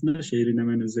arkasında şehrin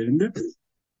hemen üzerinde.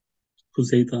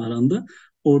 Kuzey Tahran'da.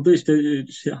 Orada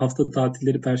işte hafta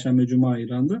tatilleri Perşembe Cuma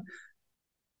İran'da.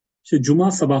 İşte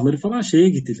cuma sabahları falan şeye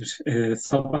gidilir.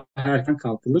 Sabah erken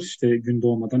kalkılır. İşte gün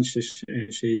doğmadan işte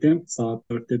şeyde saat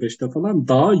 4'te 5'te falan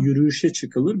dağa yürüyüşe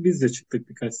çıkılır. Biz de çıktık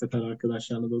birkaç sefer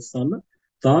arkadaşlarla dostlarla.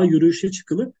 Dağa yürüyüşe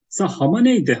çıkılır. Mesela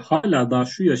Hamaney'de hala daha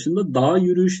şu yaşında dağa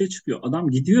yürüyüşe çıkıyor. Adam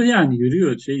gidiyor yani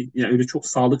yürüyor. Yani öyle çok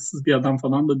sağlıksız bir adam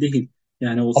falan da değil.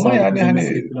 Yani o Ama sağlık yani üzerine hani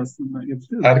spekülasyonlar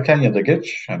yapılıyor da. erken ya da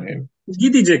geç hani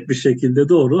Gidecek bir şekilde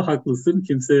doğru haklısın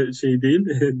kimse şey değil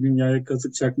dünyaya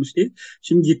kazık çakmış değil.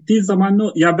 Şimdi gittiği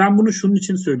zaman ya ben bunu şunun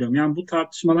için söylüyorum yani bu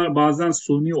tartışmalar bazen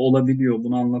suni olabiliyor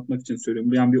bunu anlatmak için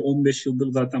söylüyorum. Yani bir 15 yıldır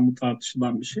zaten bu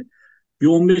tartışılan bir şey. Bir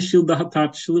 15 yıl daha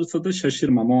tartışılırsa da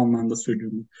şaşırmam o anlamda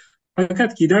söylüyorum.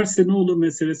 Fakat giderse ne olur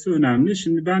meselesi önemli.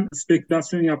 Şimdi ben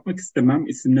spekülasyon yapmak istemem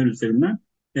isimler üzerinden.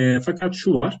 Fakat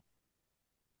şu var.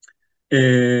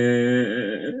 Ee,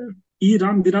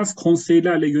 İran biraz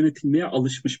konseylerle yönetilmeye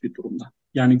alışmış bir durumda.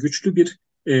 Yani güçlü bir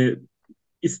e,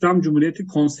 İslam Cumhuriyeti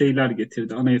konseyler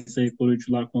getirdi. Anayasayı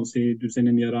Koruyucular Konseyi,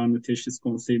 Düzenin Yararını Teşhis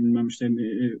Konseyi, bilmem işte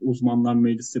uzmanlar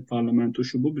meclisi, parlamento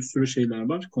şu bu bir sürü şeyler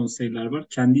var, konseyler var.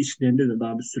 Kendi içlerinde de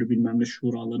daha bir sürü bilmem ne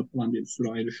şuraları falan diye bir sürü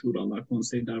ayrı şuralar,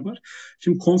 konseyler var.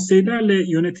 Şimdi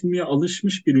konseylerle yönetilmeye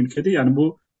alışmış bir ülkede yani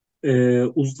bu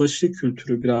uzlaşı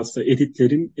kültürü biraz da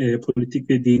elitlerin, politik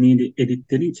ve dini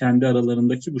elitlerin kendi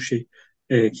aralarındaki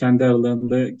kendi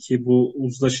aralarındaki bu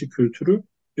uzlaşı kültürü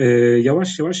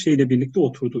yavaş yavaş şeyle birlikte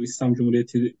oturdu. İslam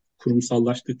Cumhuriyeti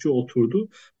kurumsallaştıkça oturdu.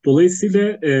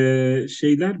 Dolayısıyla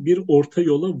şeyler bir orta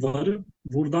yola varıp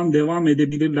buradan devam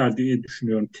edebilirler diye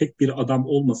düşünüyorum. Tek bir adam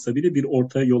olmasa bile bir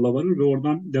orta yola varır ve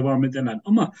oradan devam ederler.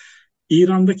 Ama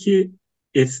İran'daki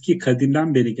eski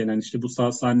kadimden beri gelen işte bu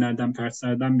Sasanilerden,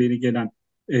 Perslerden beri gelen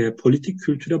politik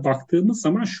kültüre baktığımız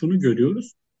zaman şunu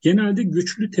görüyoruz. Genelde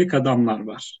güçlü tek adamlar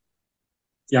var.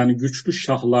 Yani güçlü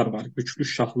şahlar var. Güçlü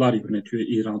şahlar yönetiyor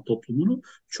İran toplumunu.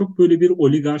 Çok böyle bir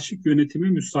oligarşik yönetime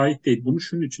müsait değil. Bunu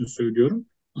şunun için söylüyorum.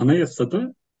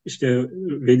 Anayasada işte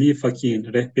veli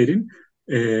fakihin, rehberin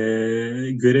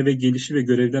göreve gelişi ve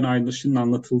görevden ayrılışının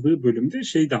anlatıldığı bölümde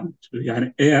şey de anlatılıyor.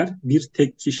 Yani eğer bir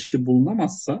tek kişi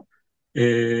bulunamazsa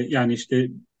yani işte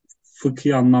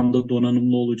fıkhi anlamda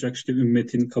donanımlı olacak, işte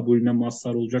ümmetin kabulüne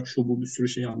mazhar olacak, şu bu bir sürü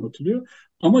şey anlatılıyor.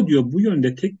 Ama diyor bu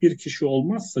yönde tek bir kişi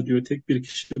olmazsa diyor, tek bir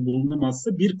kişi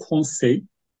bulunamazsa bir konsey,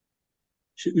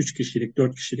 işte 3 kişilik,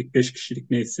 4 kişilik, 5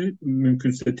 kişilik neyse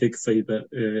mümkünse tek sayıda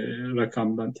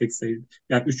rakamdan tek sayı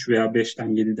yani 3 veya 5'ten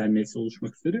 7'den neyse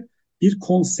oluşmak üzere bir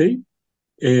konsey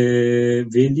e,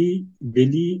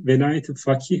 velayeti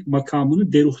fakih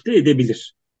makamını deruhte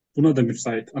edebilir. Buna da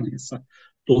müsait anayasa.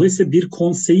 Dolayısıyla bir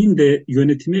konseyin de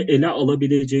yönetimi ele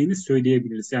alabileceğini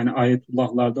söyleyebiliriz. Yani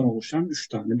ayetullahlardan oluşan 3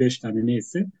 tane, 5 tane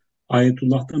neyse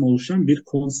ayetullah'tan oluşan bir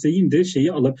konseyin de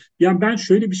şeyi alıp yani ben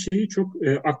şöyle bir şeyi çok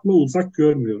akla uzak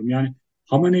görmüyorum. Yani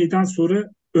Hamaney'den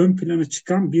sonra ön plana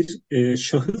çıkan bir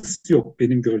şahıs yok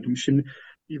benim gördüğüm. Şimdi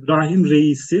İbrahim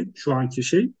Reis'i şu anki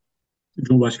şey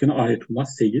Cumhurbaşkanı Ayetullah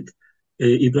Seyyid.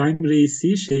 İbrahim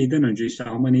Reisi şeyden önce işte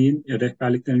Hamaney'in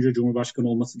rehberlikten önce Cumhurbaşkanı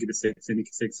olması gibi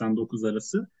 82-89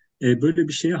 arası böyle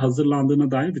bir şeye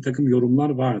hazırlandığına dair bir takım yorumlar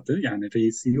vardı. Yani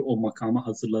Reisi'yi o makama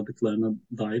hazırladıklarına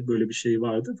dair böyle bir şey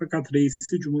vardı. Fakat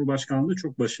Reisi Cumhurbaşkanlığı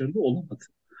çok başarılı olamadı.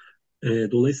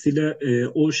 Dolayısıyla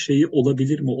o şeyi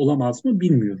olabilir mi olamaz mı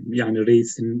bilmiyorum. Yani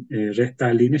reisin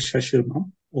rehberliğine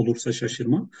şaşırmam. Olursa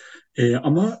şaşırmam.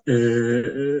 Ama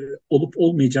olup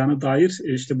olmayacağına dair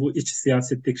işte bu iç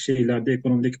siyasetteki şeylerde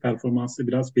ekonomideki performansı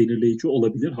biraz belirleyici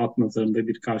olabilir. Halk nazarında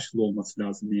bir karşılığı olması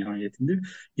lazım nihayetinde.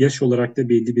 Yaş olarak da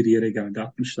belli bir yere geldi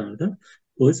 60'larda.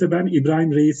 Dolayısıyla ben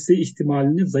İbrahim Reis'i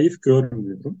ihtimalini zayıf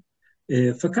görmüyorum.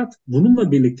 Fakat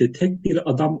bununla birlikte tek bir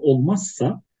adam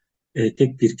olmazsa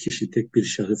tek bir kişi, tek bir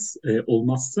şahıs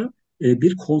olmazsa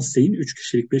bir konseyin, 3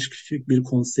 kişilik, 5 kişilik bir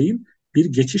konseyin bir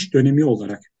geçiş dönemi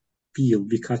olarak bir yıl,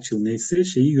 birkaç yıl neyse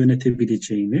şeyi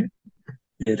yönetebileceğini,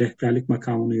 rehberlik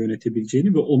makamını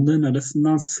yönetebileceğini ve onların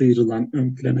arasından sıyrılan,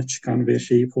 ön plana çıkan ve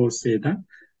şeyi force eden,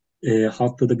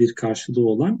 halkta da bir karşılığı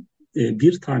olan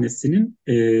bir tanesinin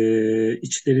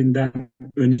içlerinden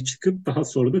öne çıkıp daha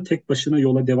sonra da tek başına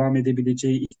yola devam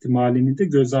edebileceği ihtimalini de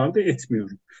göz ardı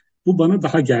etmiyorum. Bu bana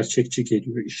daha gerçekçi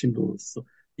geliyor işin doğrusu.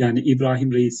 Yani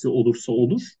İbrahim Reisi olursa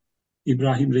olur,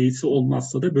 İbrahim Reisi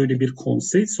olmazsa da böyle bir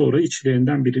konsey sonra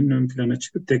içlerinden birinin ön plana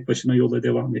çıkıp tek başına yola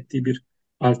devam ettiği bir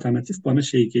alternatif bana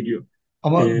şey geliyor.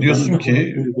 Ama Bana diyorsun daha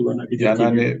ki uygulanabilir yani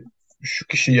geliyor. hani şu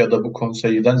kişi ya da bu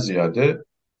konseyden ziyade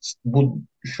bu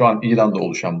şu an İran'da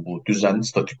oluşan bu düzen,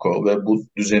 statüko ve bu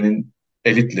düzenin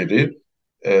elitleri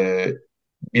e,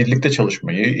 birlikte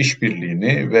çalışmayı,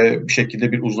 işbirliğini ve bir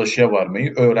şekilde bir uzlaşıya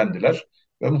varmayı öğrendiler.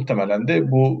 Ve muhtemelen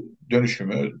de bu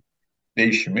dönüşümü,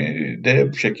 değişimi de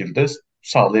bu şekilde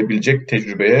sağlayabilecek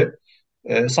tecrübeye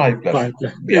sahipler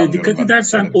Sahipler. diye anlıyorum Dikkat ben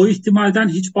edersen o söylediklerini. ihtimalden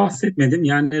hiç bahsetmedim.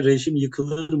 Yani rejim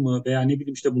yıkılır mı veya ne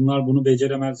bileyim işte bunlar bunu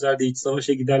beceremezler de iç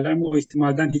savaşa giderler mi? O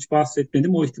ihtimalden hiç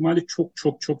bahsetmedim. O ihtimali çok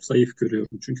çok çok zayıf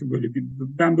görüyorum. Çünkü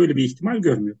ben böyle bir ihtimal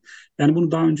görmüyorum. Yani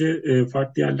bunu daha önce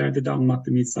farklı yerlerde de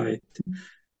anlattım, izah ettim.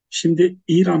 Şimdi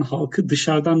İran halkı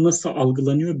dışarıdan nasıl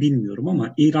algılanıyor bilmiyorum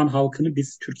ama İran halkını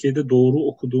biz Türkiye'de doğru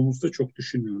okuduğumuzda çok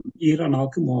düşünmüyorum. İran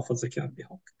halkı muhafazakar bir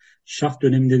halk. Şah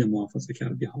döneminde de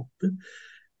muhafazakar bir halktı.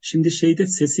 Şimdi şeyde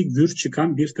sesi gür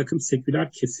çıkan bir takım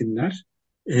seküler kesimler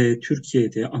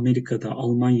Türkiye'de, Amerika'da,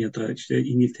 Almanya'da, işte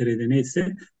İngiltere'de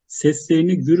neyse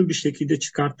seslerini gür bir şekilde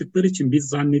çıkarttıkları için biz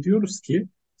zannediyoruz ki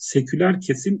seküler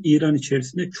kesim İran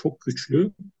içerisinde çok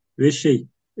güçlü ve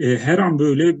her an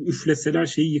böyle üfleseler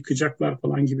şeyi yıkacaklar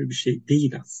falan gibi bir şey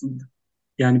değil aslında.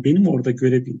 Yani benim orada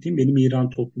görebildiğim, benim İran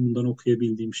toplumundan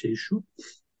okuyabildiğim şey şu.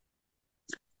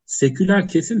 Seküler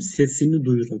kesim sesini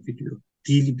duyurabiliyor.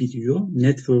 Dil biliyor,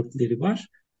 networkleri var.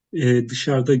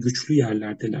 Dışarıda güçlü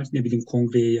yerlerdeler. Ne bileyim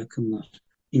kongreye yakınlar.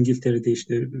 İngiltere'de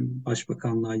işte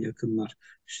başbakanlığa yakınlar.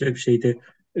 İşte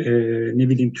e, ne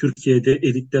bileyim Türkiye'de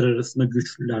elitler arasında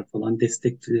güçlüler falan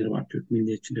destekçileri var. Türk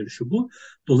milliyetçileri şu bu.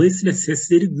 Dolayısıyla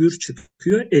sesleri gür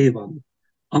çıkıyor eyvallah.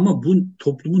 Ama bu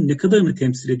toplumun ne kadarını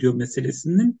temsil ediyor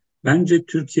meselesinin bence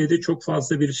Türkiye'de çok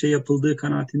fazla bir şey yapıldığı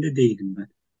kanaatinde değilim ben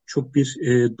çok bir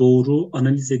doğru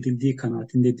analiz edildiği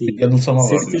kanaatinde Bir değilim. yanılsama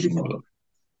var Sesleri diyorsun burada.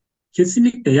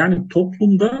 Kesinlikle, yani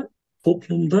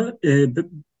toplumda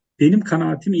benim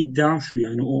kanaatim, iddiam şu,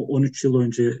 yani o 13 yıl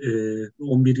önce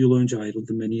 11 yıl önce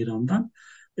ayrıldım ben İran'dan.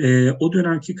 O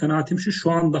dönemki kanaatim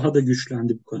şu an daha da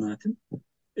güçlendi bu kanaatim.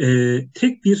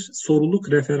 Tek bir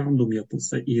soruluk referandum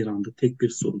yapılsa İran'da, tek bir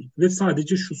soruluk ve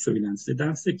sadece şu söylense,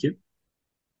 dense ki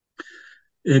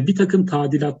bir takım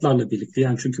tadilatlarla birlikte,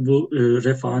 yani çünkü bu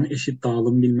refahın eşit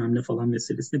dağılım bilmem ne falan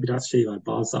meselesinde biraz şey var.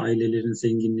 Bazı ailelerin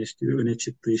zenginleştiği, öne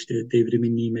çıktığı, işte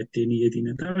devrimin nimetlerini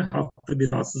yediğine dair halkta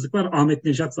bir rahatsızlık var. Ahmet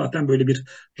Necat zaten böyle bir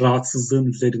rahatsızlığın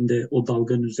üzerinde, o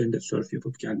dalganın üzerinde sörf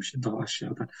yapıp gelmişti daha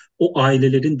aşağıdan. O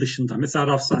ailelerin dışında mesela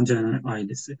Rafsanjani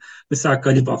ailesi, mesela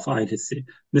Galibaf ailesi,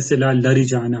 mesela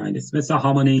Larijani ailesi, mesela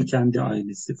Hamaney'in kendi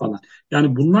ailesi falan.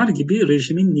 Yani bunlar gibi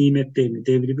rejimin nimetlerini,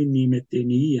 devrimin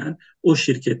nimetlerini yiyen, o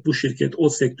şirket, bu şirket, o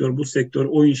sektör, bu sektör,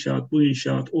 o inşaat, bu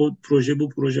inşaat, o proje, bu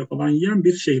proje falan yiyen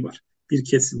bir şey var. Bir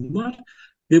kesim var.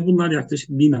 Ve bunlar yaklaşık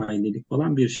 1000 ailelik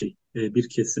falan bir şey, bir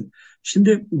kesim.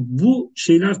 Şimdi bu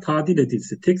şeyler tadil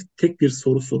edilse, tek bir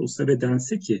soru sorulsa ve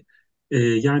dense ki,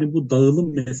 yani bu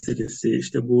dağılım meselesi,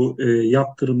 işte bu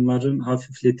yaptırımların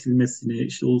hafifletilmesini,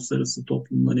 işte uluslararası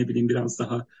toplumla ne bileyim biraz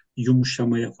daha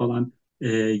yumuşamaya falan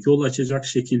yol açacak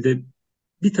şekilde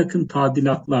bir takım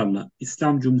tadilatlarla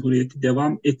İslam Cumhuriyeti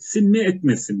devam etsin mi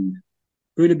etmesin mi?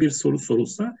 Böyle bir soru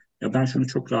sorulsa, ya ben şunu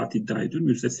çok rahat iddia ediyorum,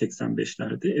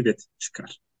 %85'lerde evet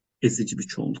çıkar. Ezici bir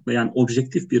çoğunlukla, yani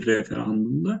objektif bir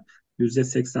referandumda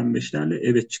 %85'lerle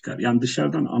evet çıkar. Yani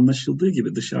dışarıdan anlaşıldığı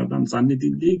gibi, dışarıdan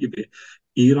zannedildiği gibi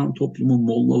İran toplumu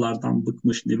mollalardan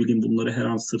bıkmış, ne bileyim bunları her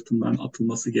an sırtından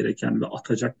atılması gereken ve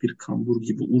atacak bir kambur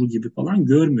gibi, ur gibi falan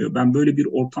görmüyor. Ben böyle bir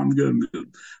ortam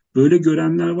görmüyorum. Böyle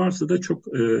görenler varsa da çok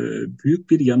büyük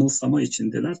bir yanılsama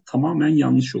içindeler. Tamamen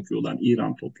yanlış okuyorlar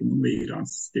İran toplumun ve İran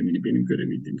sistemini, benim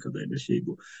görebildiğim kadarıyla şey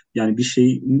bu. Yani bir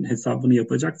şeyin hesabını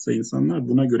yapacaksa insanlar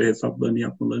buna göre hesaplarını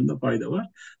yapmalarında fayda var.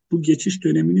 Bu geçiş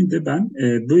döneminin de ben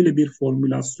böyle bir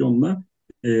formülasyonla,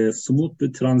 smooth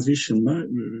bir transition'la,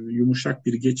 yumuşak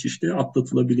bir geçişte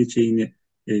atlatılabileceğini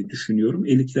düşünüyorum.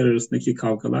 Elitler arasındaki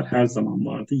kavgalar her zaman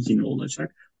vardı, yine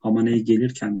olacak. Hamaney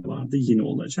gelirken de vardı, yine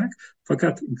olacak.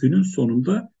 Fakat günün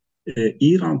sonunda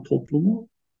İran toplumu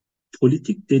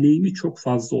politik deneyimi çok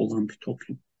fazla olan bir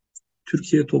toplum.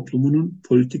 Türkiye toplumunun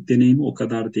politik deneyimi o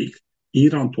kadar değil.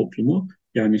 İran toplumu,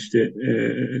 yani işte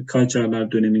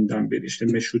Kacarlar döneminden beri işte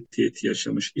meşrutiyeti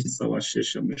yaşamış, iç savaş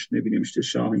yaşamış, ne bileyim işte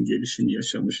Şah'ın gelişini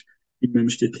yaşamış, bilmem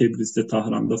işte Tebriz'de,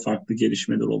 Tahran'da farklı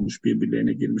gelişmeler olmuş,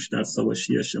 birbirlerine girmişler,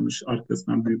 savaşı yaşamış,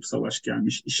 arkasından büyük savaş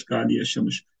gelmiş, işgali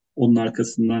yaşamış, onun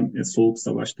arkasından soğuk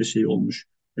savaşta şey olmuş,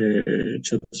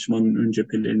 çatışmanın ön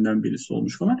cephelerinden birisi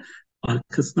olmuş falan.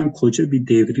 Arkasından koca bir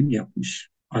devrim yapmış,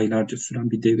 aylarca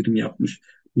süren bir devrim yapmış.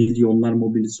 Milyonlar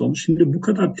mobilize olmuş. Şimdi bu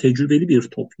kadar tecrübeli bir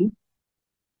toplum,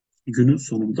 günün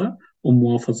sonunda o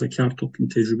muhafazakar toplum,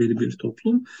 tecrübeli bir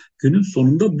toplum, günün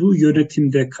sonunda bu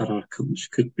yönetimde karar kılmış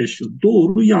 45 yıl.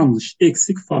 Doğru, yanlış,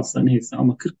 eksik, fazla neyse,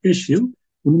 ama 45 yıl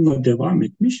bununla devam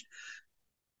etmiş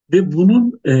ve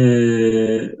bunun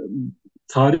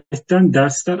tarihten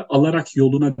dersler alarak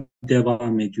yoluna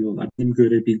devam ediyorlar. Benim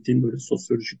görebildiğim, böyle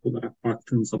sosyolojik olarak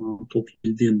baktığım zaman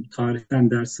toplayabildiğim,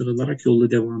 tarihten dersler alarak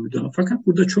yola devam ediyorlar. Fakat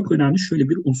burada çok önemli şöyle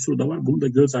bir unsur da var. Bunu da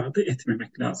göz ardı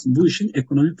etmemek lazım. Bu işin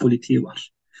ekonomi politiği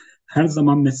var. Her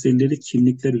zaman meseleleri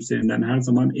kimlikler üzerinden, her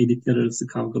zaman elitler arası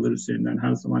kavgalar üzerinden,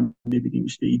 her zaman ne bileyim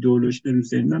işte ideolojiler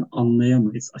üzerinden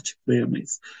anlayamayız,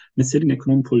 açıklayamayız. Meselenin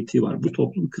ekonomi politiği var. Bu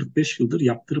toplum 45 yıldır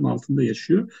yaptırım altında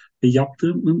yaşıyor ve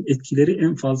yaptırımın etkileri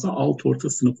en fazla alt orta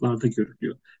sınıflarda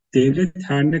görülüyor. Devlet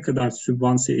her ne kadar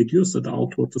sübvanse ediyorsa da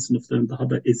alt orta sınıfların daha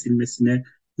da ezilmesine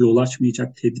yol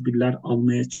açmayacak tedbirler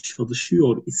almaya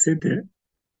çalışıyor ise de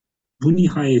bu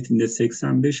nihayetinde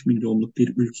 85 milyonluk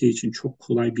bir ülke için çok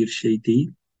kolay bir şey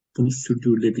değil. Bunun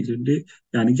sürdürülebilirliği,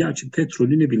 yani gerçi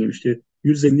petrolü ne bileyim işte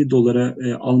 150 dolara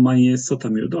Almanya'ya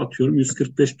satamıyordu, atıyorum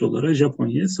 145 dolara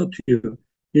Japonya'ya satıyor.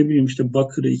 Ne bileyim işte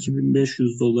bakırı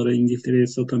 2500 dolara İngiltere'ye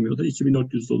satamıyordu,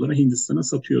 2400 dolara Hindistan'a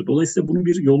satıyor. Dolayısıyla bunun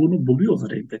bir yolunu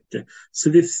buluyorlar elbette.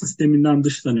 Swift sisteminden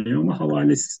dışlanıyor ama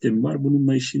havale sistemi var.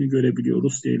 Bununla işini görebiliyor.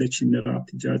 Rusya ile Çin'le rahat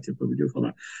ticaret yapabiliyor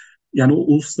falan. Yani o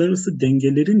uluslararası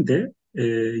dengelerin de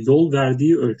yol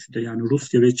verdiği ölçüde, yani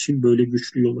Rusya ve Çin böyle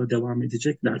güçlü yola devam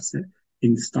edeceklerse,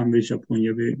 Hindistan ve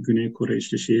Japonya ve Güney Kore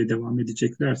işte şeye devam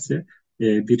edeceklerse,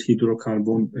 bir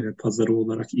hidrokarbon pazarı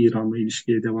olarak İran'la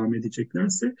ilişkiye devam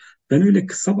edeceklerse, ben öyle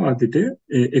kısa vadede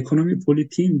ekonomi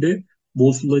politiğinde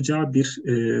bozulacağı bir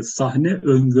sahne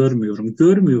öngörmüyorum.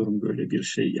 Görmüyorum böyle bir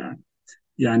şey yani.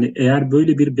 Yani eğer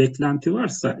böyle bir beklenti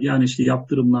varsa, yani işte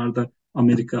yaptırımlarda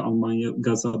Amerika, Almanya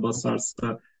gaza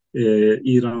basarsa,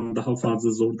 İran daha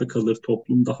fazla zorda kalır,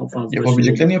 toplum daha fazla şey olur.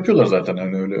 Yapabileceklerini yapıyorlar zaten,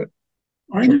 yani öyle.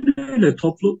 Çok Aynen öyle.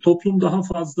 Toplum daha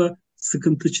fazla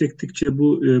sıkıntı çektikçe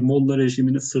bu Molla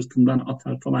rejimini sırtından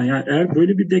atar falan. Yani eğer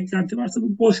böyle bir beklenti varsa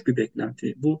bu boş bir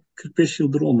beklenti. Bu 45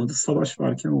 yıldır olmadı, savaş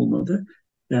varken olmadı.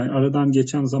 Yani aradan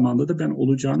geçen zamanda da ben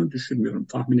olacağını düşünmüyorum,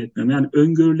 tahmin etmiyorum. Yani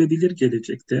öngörülebilir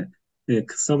gelecekte,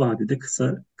 kısa vadede,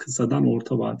 kısadan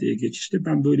orta vadeye geçişte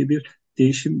ben böyle bir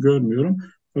değişim görmüyorum.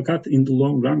 Fakat in the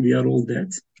long run we are all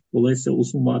dead. Dolayısıyla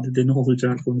uzun vadede ne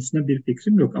olacağı konusunda bir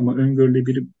fikrim yok ama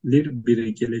öngörülebilir bir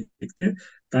gelecekte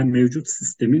ben mevcut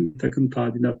sistemin takım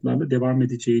tadilatlarla devam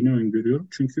edeceğini öngörüyorum.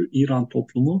 Çünkü İran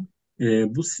toplumu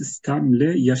bu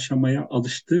sistemle yaşamaya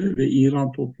alıştı ve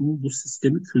İran toplumu bu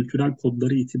sistemi kültürel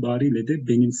kodları itibariyle de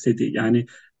benimsedi. Yani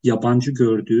yabancı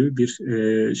gördüğü bir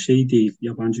şey değil,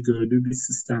 yabancı gördüğü bir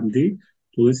sistem değil.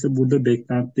 Dolayısıyla burada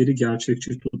beklentileri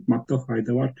gerçekçi tutmakta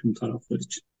fayda var tüm taraflar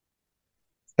için.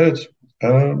 evet.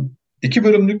 Ee, 2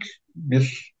 bölümlük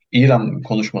bir İran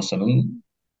konuşmasının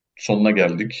sonuna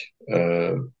geldik.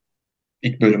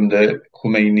 İlk bölümde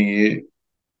Hümeyni'yi,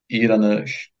 İran'ı,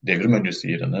 devrim öncesi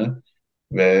İran'ı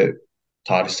ve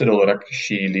tarihsel olarak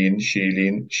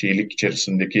Şiilik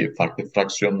içerisindeki farklı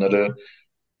fraksiyonları,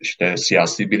 işte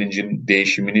siyasi bilincin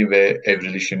değişimini ve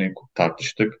evrilişini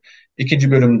tartıştık.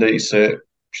 İkinci bölümde ise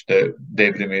işte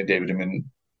devrimin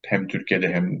hem Türkiye'de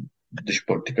hem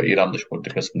İran dış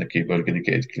politikasındaki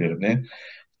bölgedeki etkilerini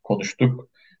konuştuk.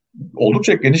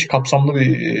 Oldukça geniş kapsamlı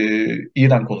bir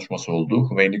İran konuşması oldu,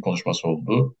 Hümeyni konuşması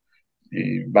oldu.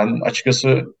 Ben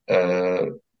açıkçası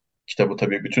kitabı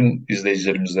tabii bütün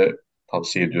izleyicilerimize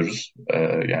tavsiye ediyoruz.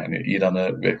 Yani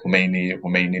İran'ı ve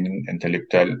Hümeyni'nin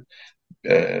entelektüel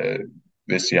e,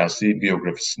 ve siyasi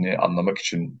biyografisini anlamak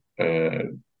için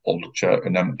oldukça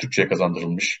Türkçe'ye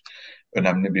kazandırılmış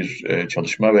önemli bir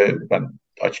çalışma ve ben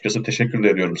açıkçası teşekkür de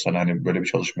ediyorum sana hani böyle bir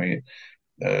çalışmayı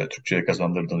Türkçe'ye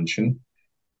kazandırdığın için.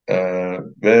 E,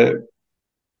 ve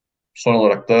son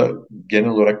olarak da genel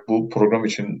olarak bu program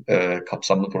için,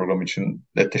 kapsamlı program için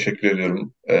de teşekkür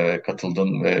ediyorum.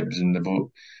 Katıldın ve bizimle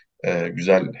bu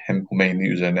güzel hem Hümeyni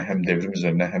üzerine hem devrim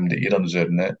üzerine hem de İran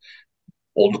üzerine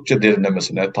oldukça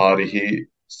derinlemesine tarihi,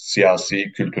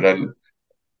 siyasi, kültürel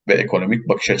ve ekonomik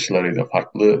bakış açılarıyla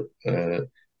farklı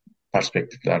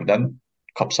perspektiflerden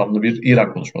kapsamlı bir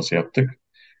İran konuşması yaptık.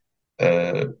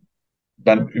 E,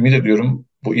 Ben ümit ediyorum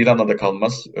bu İran'da da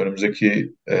kalmaz.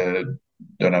 Önümüzdeki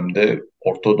dönemde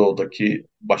Orta Doğu'daki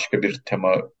başka bir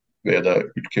tema veya da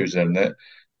ülke üzerine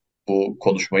bu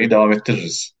konuşmayı devam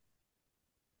ettiririz.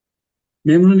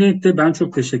 Memnuniyetle ben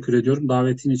çok teşekkür ediyorum.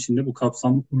 Davetin içinde, bu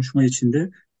kapsamlı konuşma içinde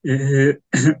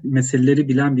meseleleri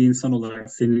bilen bir insan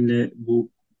olarak seninle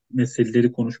bu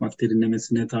meseleleri konuşmak,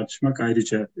 derinlemesine tartışmak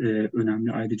ayrıca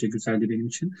önemli, ayrıca güzeldi benim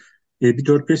için. Bir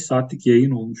 4-5 saatlik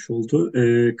yayın olmuş oldu.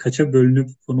 Kaça bölünüp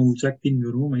konulacak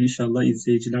bilmiyorum ama inşallah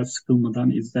izleyiciler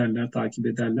sıkılmadan izlerler, takip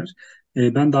ederler.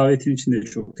 Ben davetin için de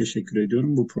çok teşekkür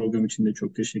ediyorum. Bu program için de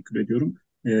çok teşekkür ediyorum.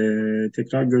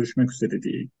 Tekrar görüşmek üzere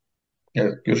diyeyim.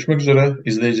 Evet, görüşmek üzere.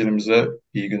 İzleyicilerimize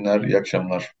iyi günler, iyi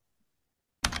akşamlar.